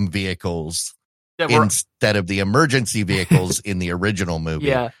random vehicles instead of the emergency vehicles in the original movie.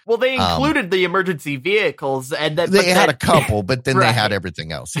 Yeah. Well, they included the emergency vehicles, and then they had a couple, but then they had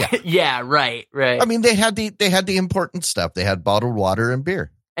everything else. Yeah. Yeah. Right. I mean, they had the important stuff. They had bottled water and beer.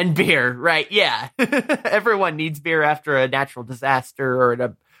 Right. Yeah. Everyone needs beer after a natural disaster or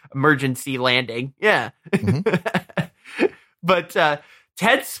an emergency landing. Yeah. Mm-hmm. But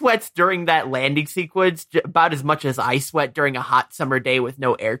Ted sweats during that landing sequence about as much as I sweat during a hot summer day with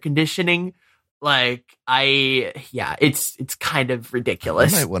no air conditioning. Like, it's kind of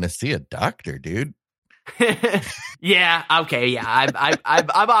ridiculous. You might want to see a doctor, dude. Yeah. Okay. Yeah. I'm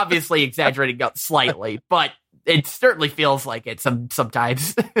obviously exaggerating slightly, but it certainly feels like it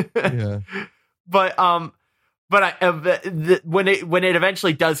sometimes. Yeah. But when it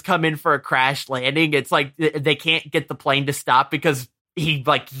eventually does come in for a crash landing, it's like they can't get the plane to stop because he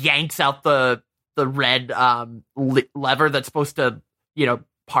like yanks out the red lever that's supposed to,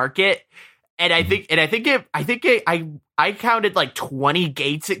 park it. And I counted like 20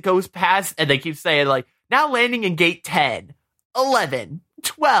 gates it goes past, and they keep saying like, now landing in gate 10, 11,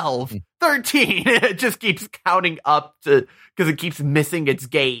 12, 13. It just keeps counting up because it keeps missing its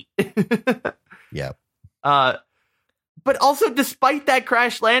gate. Yeah. But also, despite that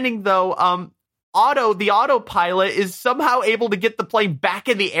crash landing, though, the autopilot is somehow able to get the plane back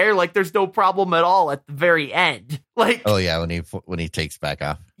in the air like there's no problem at all at the very end. Like, oh yeah, when he takes back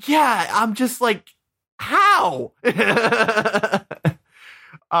off. Yeah, I'm just like, how?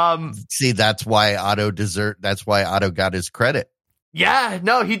 See, that's why Otto got his credit. Yeah,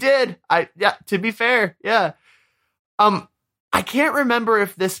 no, he did. To be fair, yeah. I can't remember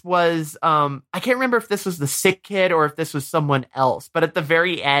if this was the sick kid or if this was someone else, but at the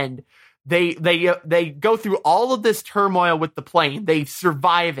very end, they go through all of this turmoil with the plane. They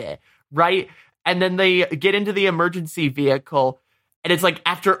survive it, right? And then they get into the emergency vehicle, and it's like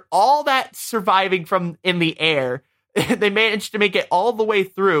after all that surviving from in the air, they managed to make it all the way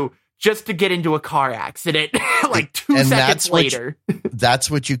through just to get into a car accident like 2 seconds later.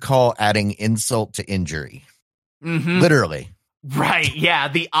 That's what you call adding insult to injury. Mm-hmm. Literally. Right. Yeah.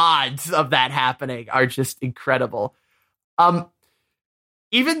 The odds of that happening are just incredible.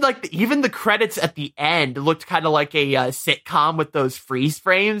 Even the credits at the end looked kind of like a sitcom with those freeze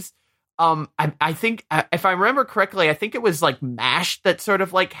frames. I think if I remember correctly, I think it was like MASH that sort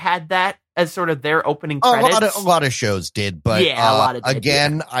of like had that as sort of their opening credits. A lot of shows did, but yeah, a lot of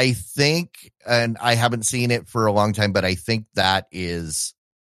again, yeah. I think, and I haven't seen it for a long time, but I think that is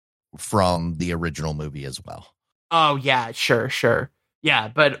from the original movie as well. Oh yeah, sure. Yeah,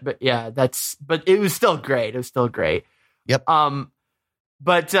 but yeah, but it was still great. It was still great. Yep.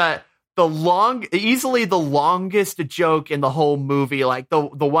 But easily the longest joke in the whole movie, like the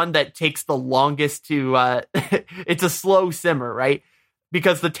one that takes the longest to, it's a slow simmer, right?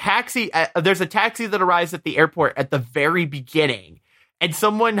 Because there's a taxi that arrives at the airport at the very beginning, and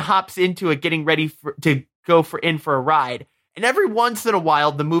someone hops into it getting ready to go in for a ride. And every once in a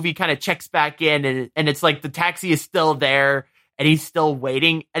while, the movie kind of checks back in, and it's like the taxi is still there, and he's still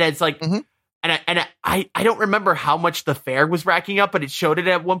waiting, and it's like, mm-hmm. and I don't remember how much the fare was racking up, but it showed it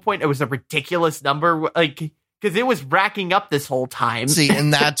at one point. It was a ridiculous number, like because it was racking up this whole time. See,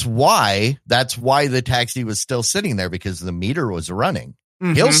 and that's why the taxi was still sitting there, because the meter was running.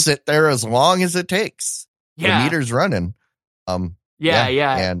 Mm-hmm. He'll sit there as long as it takes. Yeah. The meter's running. Yeah.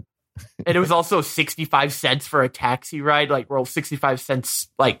 And it was also 65 cents for a taxi ride, like 65 cents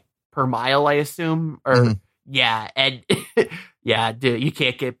like per mile, I assume. Or mm-hmm. Yeah, and yeah, dude, you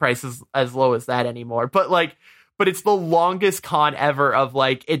can't get prices as low as that anymore. But it's the longest con ever of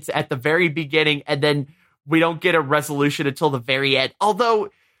like it's at the very beginning, and then we don't get a resolution until the very end.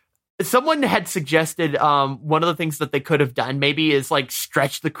 Although someone had suggested one of the things that they could have done maybe is like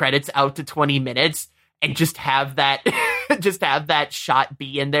stretch the credits out to 20 minutes and just have that shot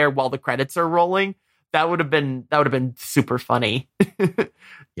be in there while the credits are rolling. That would have been super funny.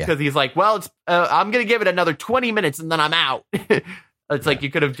 Yeah. Because he's like, well, it's I'm gonna give it another 20 minutes and then I'm out. It's like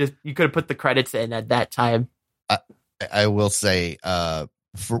you could have put the credits in at that time. I will say,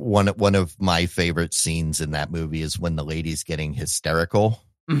 for one of my favorite scenes in that movie is when the lady's getting hysterical,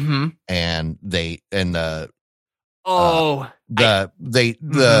 mm-hmm. and the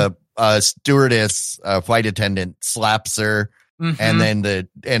stewardess, flight attendant slaps her. And then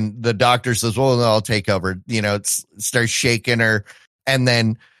the doctor says, well, no, I'll take over, it starts shaking her. And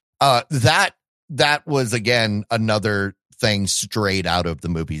then, that was again, another thing straight out of the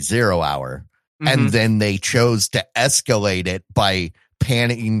movie 0 Hour. And then they chose to escalate it by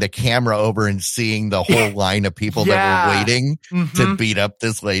panning the camera over and seeing the whole line of people that were waiting to beat up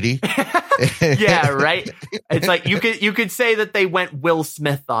this lady. Yeah, right. It's like you could say that they went Will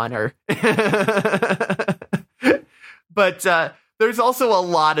Smith on her. But there's also a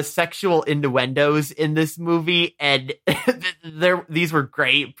lot of sexual innuendos in this movie, and these were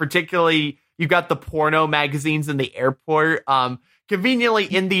great. Particularly, you got the porno magazines in the airport. Conveniently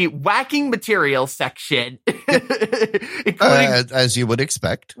in the whacking materials section, including as you would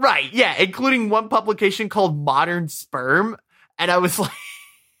expect, right? Yeah, including one publication called Modern Sperm, and I was like,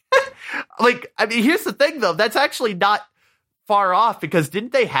 I mean, here's the thing though, that's actually not far off because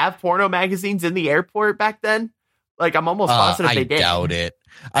didn't they have porno magazines in the airport back then? Like, I'm almost positive they did. I doubt it.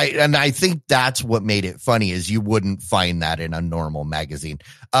 I think that's what made it funny is you wouldn't find that in a normal magazine.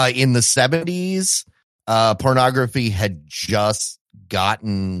 In the 70s, pornography had just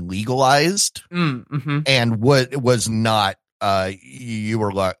gotten legalized, and what was not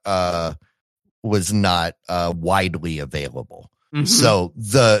was not widely available. So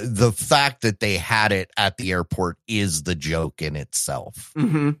the fact that they had it at the airport is the joke in itself,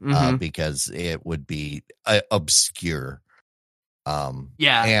 because it would be obscure.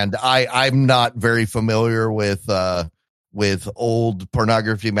 And I'm not very familiar with old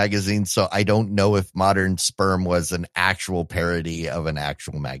pornography magazines, so I don't know if Modern Sperm was an actual parody of an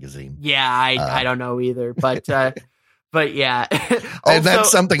actual magazine. Yeah, I don't know either, but yeah. And that's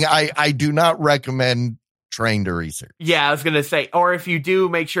something I do not recommend trying to research. Yeah, I was gonna say, or if you do,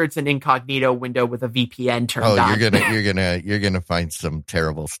 make sure it's an incognito window with a VPN turned on. You're gonna find some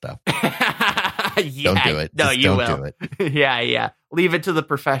terrible stuff. Yeah, don't do it. No, Just you don't will. do it. Yeah. Leave it to the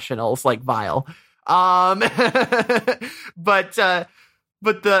professionals like Vile. But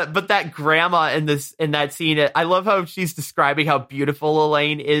that grandma in that scene, I love how she's describing how beautiful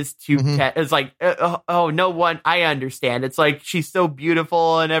Elaine is to Ted. It's like, oh, no one, I understand. It's like she's so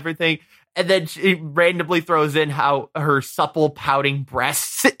beautiful and everything. And then she randomly throws in how her supple pouting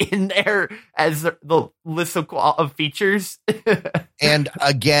breasts in there as the list of features. And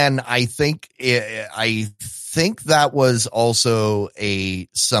again, I think that was also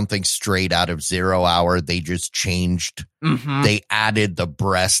something straight out of 0 Hour. They just changed. They added the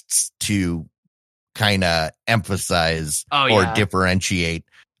breasts to kind of emphasize or differentiate.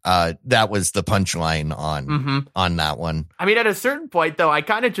 That was the punchline on that one. I mean, at a certain point, though, I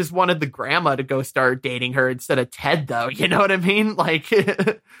kind of just wanted the grandma to go start dating her instead of Ted, though. You know what I mean? Like,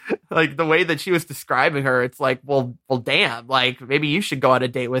 like the way that she was describing her, it's like, well, damn, like maybe you should go on a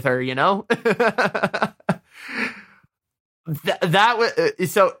date with her, you know? That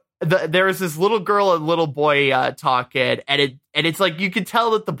was so. There was this little girl and little boy talking, and it's like you can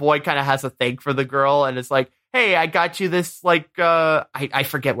tell that the boy kind of has a thing for the girl, and it's like, hey, I got you this, like, I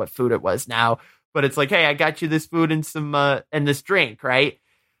forget what food it was now, but it's like, hey, I got you this food and some, and this drink, right?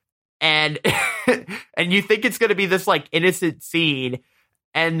 And, and you think it's going to be this, like, innocent scene.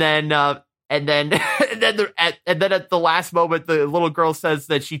 And then at the last moment, the little girl says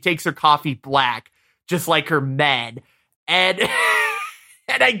that she takes her coffee black, just like her men. And,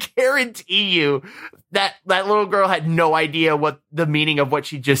 and I guarantee you that little girl had no idea what the meaning of what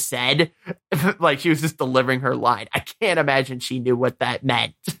she just said. Like, she was just delivering her line. I can't imagine she knew what that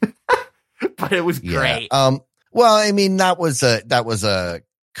meant, but it was great. Well, I mean, that was a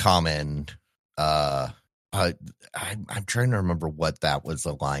common, I'm trying to remember what that was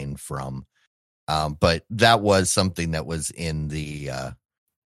a line from. But that was something that was in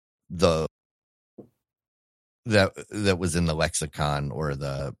that was in the lexicon or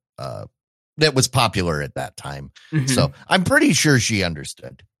that was popular at that time. So I'm pretty sure she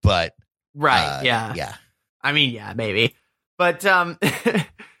understood, but yeah. I mean, yeah, maybe, but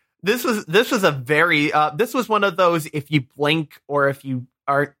this was a very this was one of those, if you blink or if you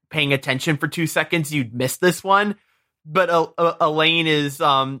aren't paying attention for 2 seconds, you'd miss this one. But Elaine is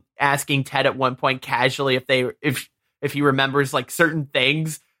asking Ted at one point casually if he remembers like certain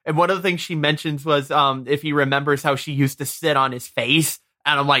things. And one of the things she mentions was if he remembers how she used to sit on his face.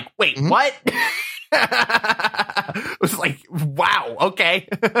 And I'm like, wait, what? It was like, wow, okay.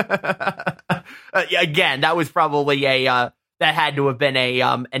 Again, that was probably that had to have been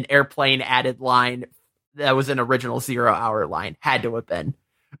an airplane added line. That was an original 0 Hour line. Had to have been.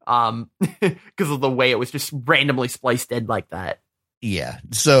 Because of the way it was just randomly spliced in like that. Yeah.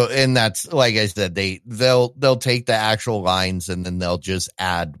 So, and that's, like I said, they'll take the actual lines and then they'll just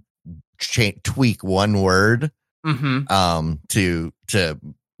add tweak one word Mm-hmm. to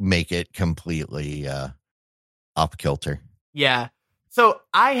make it completely off kilter. Yeah. So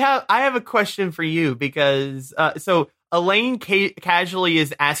I have a question for you because so Elaine casually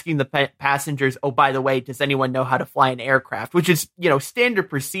is asking the passengers, oh, by the way, does anyone know how to fly an aircraft? Which is, standard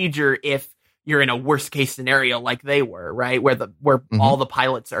procedure if you're in a worst case scenario like they were, right? Where all the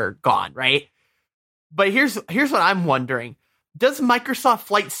pilots are gone, right? But here's what I'm wondering. Does Microsoft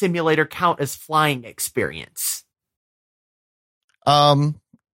Flight Simulator count as flying experience?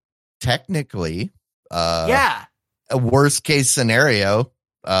 Technically, yeah. A worst case scenario,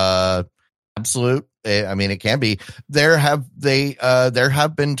 absolute. I mean, it can be. There have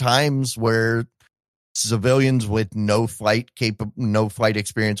been times where civilians with no flight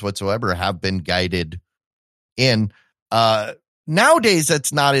experience whatsoever have been guided in. Nowadays,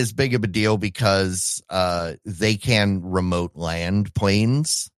 that's not as big of a deal because they can remote land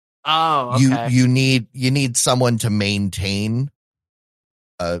planes. Oh, okay. You need someone to maintain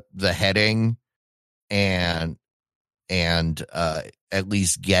the heading and at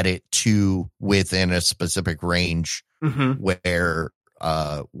least get it to within a specific range where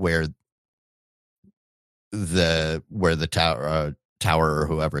the tower or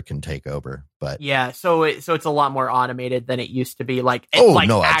whoever can take over. But yeah, so it's a lot more automated than it used to be. Like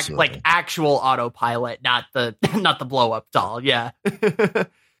actual autopilot, not the blow up doll. Yeah.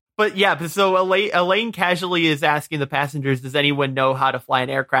 But yeah, so Elaine casually is asking the passengers, does anyone know how to fly an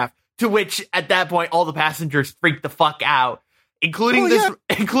aircraft? To which, at that point, all the passengers freak the fuck out, including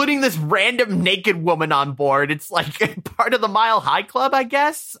this random naked woman on board. It's like part of the Mile High Club, I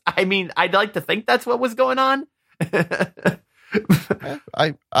guess. I mean, I'd like to think that's what was going on.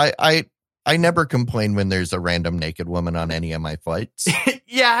 I never complain when there's a random naked woman on any of my flights.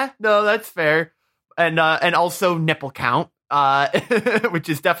 Yeah, no, that's fair. And also nipple count. Which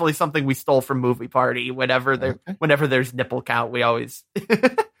is definitely something we stole from Movie Party. Whenever there's nipple count, we always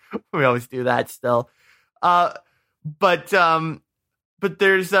do that still. But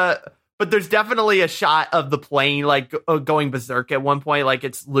there's definitely a shot of the plane like going berserk at one point, like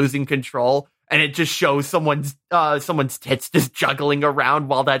it's losing control, and it just shows someone's tits just juggling around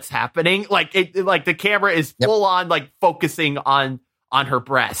while that's happening. Like the camera is full on like focusing on her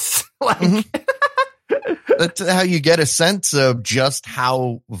breasts. Like that's how you get a sense of just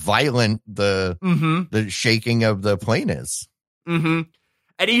how violent the shaking of the plane is. Mm-hmm.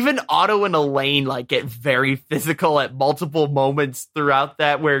 And even Otto and Elaine like get very physical at multiple moments throughout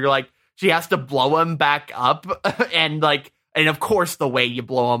that, where like she has to blow him back up, and of course the way you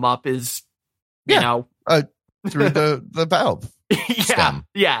blow him up is through the valve.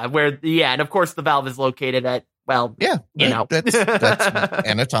 And of course the valve is located at that's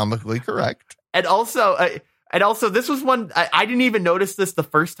anatomically correct. And also this was one I didn't even notice this the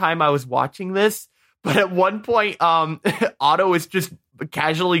first time I was watching this, but at one point Otto is just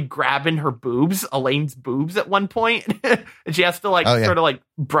casually grabbing her boobs, Elaine's boobs at one point, and she has to sort of like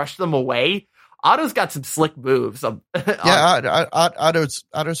brush them away. Otto's got some slick moves. Otto's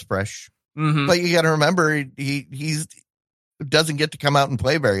fresh. But you got to remember he's doesn't get to come out and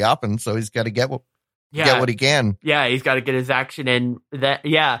play very often, so he's got to get what he can. Yeah, he's got to get his action in. That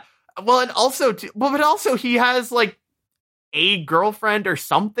Well, and also, but also he has like a girlfriend or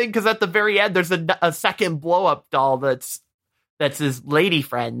something, because at the very end there's a second blow up doll that's his lady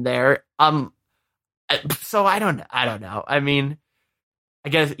friend there. So I don't know. I mean, I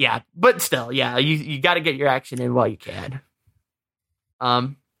guess but still, you got to get your action in while you can.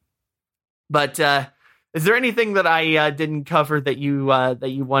 But is there anything that I didn't cover that you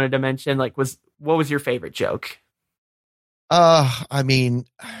wanted to mention? Like, what was your favorite joke? I mean,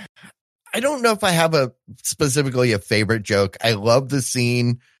 I don't know if I have specifically a favorite joke. I love the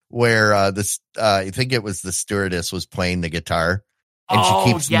scene where I think it was the stewardess was playing the guitar, and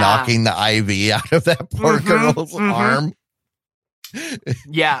she keeps knocking the IV out of that poor girl's arm.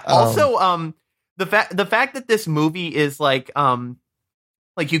 Yeah. Also, the fact that this movie is like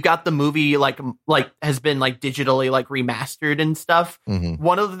you got the movie like has been like digitally like remastered and stuff.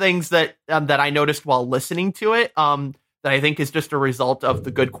 One of the things that I noticed while listening to it, that I think is just a result of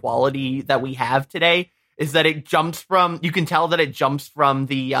the good quality that we have today, is that it jumps from, you can tell that it jumps from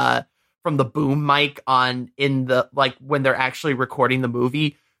the boom mic in the, like when they're actually recording the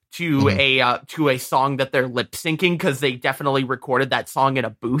movie to a song that they're lip syncing, because they definitely recorded that song in a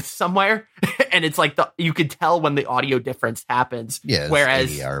booth somewhere. And it's like you could tell when the audio difference happens. Yeah.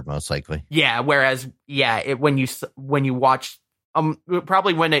 Whereas ADR most likely. Yeah. Whereas, when you watch,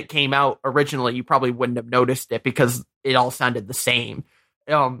 probably when it came out originally, you probably wouldn't have noticed it because it all sounded the same.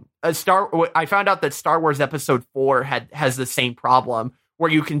 I found out that Star Wars Episode 4 has the same problem, where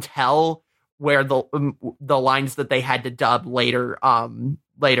you can tell where the lines that they had to dub later in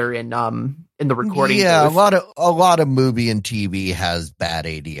the recording. Yeah, booth. a lot of movie and TV has bad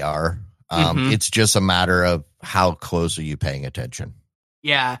ADR. It's just a matter of how close are you paying attention.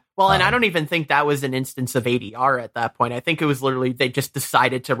 Yeah. Well, and I don't even think that was an instance of ADR at that point. I think it was literally they just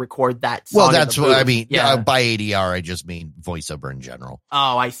decided to record that song. Well, that's what I mean. Yeah. By ADR, I just mean voiceover in general.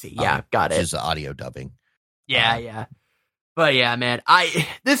 Oh, I see. Yeah, got it. Just audio dubbing. Yeah, yeah. But yeah, man,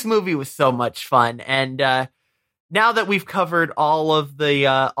 this movie was so much fun, and now that we've covered all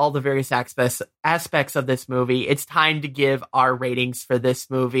the various aspects of this movie, it's time to give our ratings for this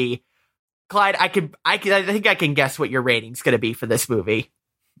movie. Clyde, I think I can guess what your rating's going to be for this movie.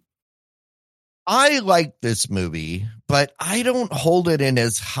 I like this movie, but I don't hold it in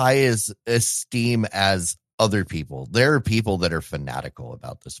as high as esteem as other people. There are people that are fanatical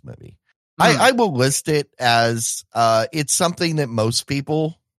about this movie. I will list it as it's something that most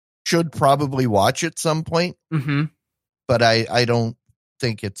people should probably watch at some point. Mm-hmm. But I don't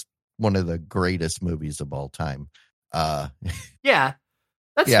think it's one of the greatest movies of all time. Yeah,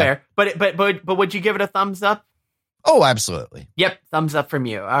 that's fair. But would you give it a thumbs up? Oh, absolutely. Yep, thumbs up from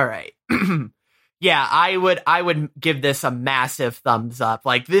you. All right. Yeah, I would give this a massive thumbs up.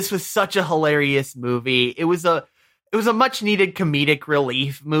 Like, this was such a hilarious movie. It was a much needed comedic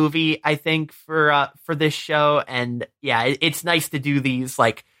relief movie, I think, for this show. And yeah, it's nice to do these,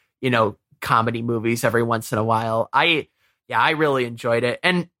 like, comedy movies every once in a while. I really enjoyed it.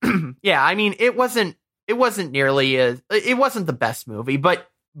 And yeah, I mean, it wasn't the best movie, but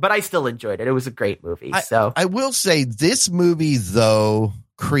I still enjoyed it. It was a great movie. So I will say this movie, though,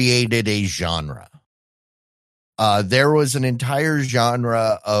 created a genre. There was an entire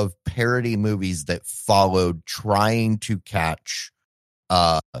genre of parody movies that followed, trying to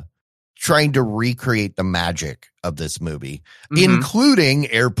recreate the magic of this movie, including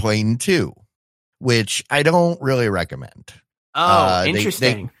Airplane 2, which I don't really recommend. Oh,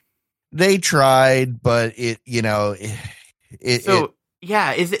 interesting. They tried, but is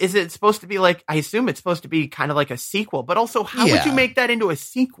it supposed to be like, I assume it's supposed to be kind of like a sequel, but also how would you make that into a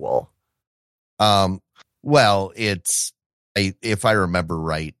sequel? Well, if I remember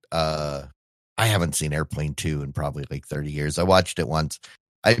right, I haven't seen Airplane 2 in probably like 30 years. I watched it once.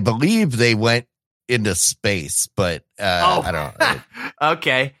 I believe they went into space, but I don't know.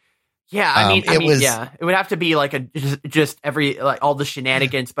 Okay. Yeah, I mean, it would have to be like just all the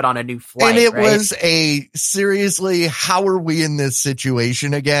shenanigans, but on a new flight. And it right? was a seriously, how are we in this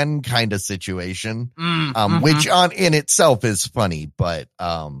situation again kind of situation, which in itself is funny, but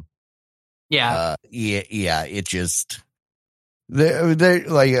it just they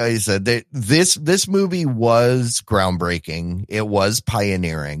like I said, this movie was groundbreaking. It was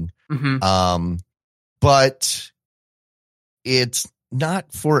pioneering, but it's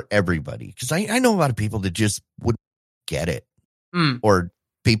not for everybody, because I know a lot of people that just wouldn't get it, or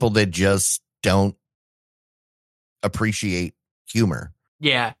people that just don't appreciate humor.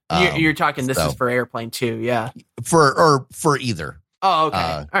 Yeah, you're talking. This is for Airplane 2, yeah. For either. Oh, okay,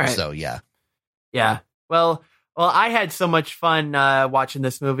 all right. So yeah. Well, I had so much fun watching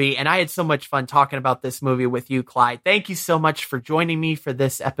this movie, and I had so much fun talking about this movie with you, Clyde. Thank you so much for joining me for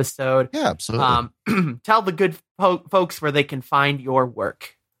this episode. Yeah, absolutely. Tell the good folks where they can find your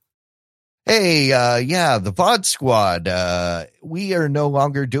work. Hey, the VOD Squad. We are no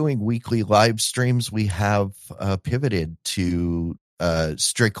longer doing weekly live streams. We have pivoted to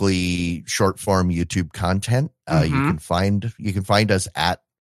strictly short form YouTube content. You can find us at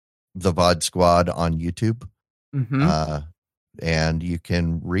the VOD Squad on YouTube. And you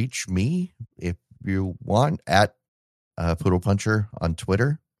can reach me if you want at Poodle Puncher on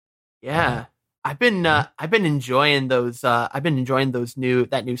Twitter. Yeah. I've been enjoying those. I've been enjoying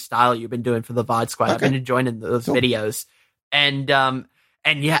that new style you've been doing for the VOD Squad. Okay. I've been enjoying those videos, and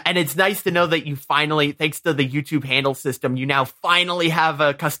it's nice to know that you finally, thanks to the YouTube handle system, you now finally have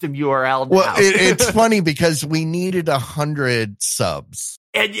a custom URL now. Well, it's funny because we needed 100 subs.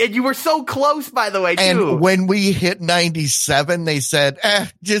 And you were so close, by the way, too. And when we hit 97, they said,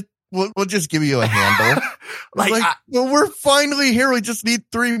 we'll just give you a handle. We're finally here. We just need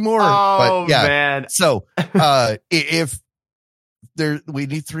 3 more. Oh, but, yeah. Man. So we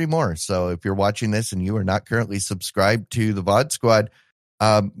need 3 more. So if you're watching this and you are not currently subscribed to the VOD Squad,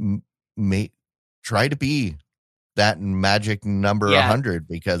 try to be that magic number 100,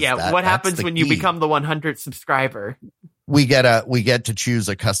 because what happens when you become the 100th subscriber? We get to choose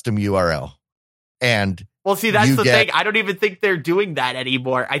a custom URL, and well, see, that's the thing. I don't even think they're doing that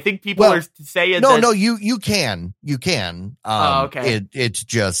anymore. I think people are saying you can. Oh, okay. It's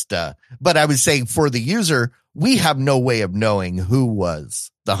just, but I was saying for the user, we have no way of knowing who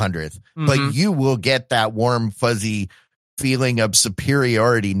was the 100th, but you will get that warm, fuzzy feeling of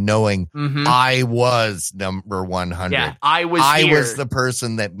superiority knowing I was number 100. Yeah, I was the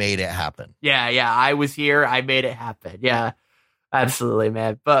person that made it happen. Yeah, I was here. I made it happen. Yeah, absolutely,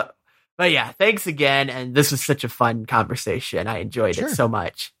 man. But yeah, thanks again. And this was such a fun conversation. I enjoyed it so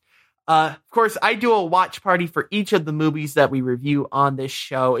much. Of course, I do a watch party for each of the movies that we review on this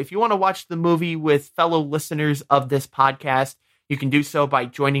show. If you want to watch the movie with fellow listeners of this podcast, you can do so by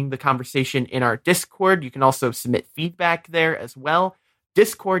joining the conversation in our Discord. You can also submit feedback there as well.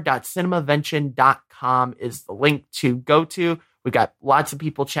 Discord.cinemavention.com is the link to go to. We've got lots of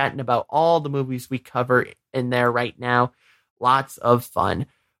people chatting about all the movies we cover in there right now. Lots of fun.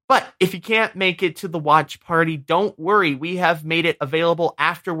 But if you can't make it to the watch party, don't worry. We have made it available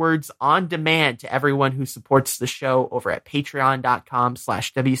afterwards on demand to everyone who supports the show over at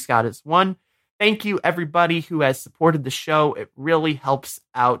patreon.com/WScottis1. Thank you, everybody who has supported the show. It really helps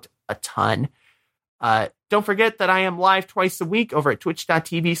out a ton. Don't forget that I am live twice a week over at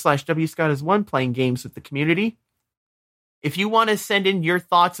twitch.tv/WScottis1 playing games with the community. If you want to send in your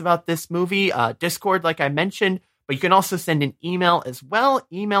thoughts about this movie, Discord, like I mentioned, but you can also send an email as well.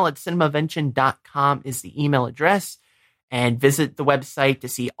 Email at cinemavention.com is the email address. And visit the website to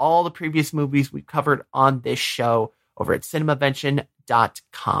see all the previous movies we've covered on this show over at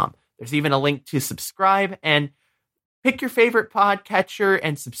cinemavention.com. There's even a link to subscribe, and pick your favorite podcatcher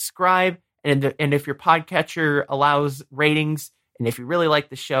and subscribe. And if your podcatcher allows ratings, and if you really like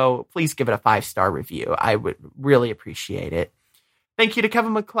the show, please give it a 5-star review. I would really appreciate it. Thank you to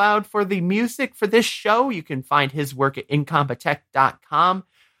Kevin MacLeod for the music for this show. You can find his work at incompetech.com.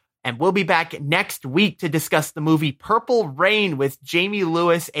 And we'll be back next week to discuss the movie Purple Rain with Jamie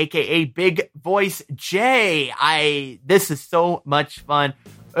Lewis, aka Big Voice J. This is so much fun.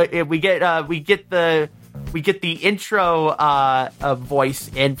 We get the intro voice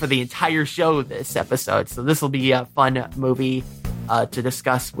in for the entire show this episode. So this will be a fun movie to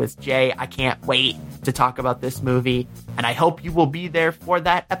discuss with Jay. I can't wait to talk about this movie, and I hope you will be there for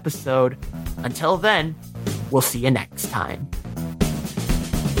that episode. Until then, we'll see you next time.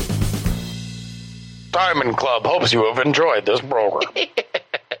 Diamond Club hopes you have enjoyed this program.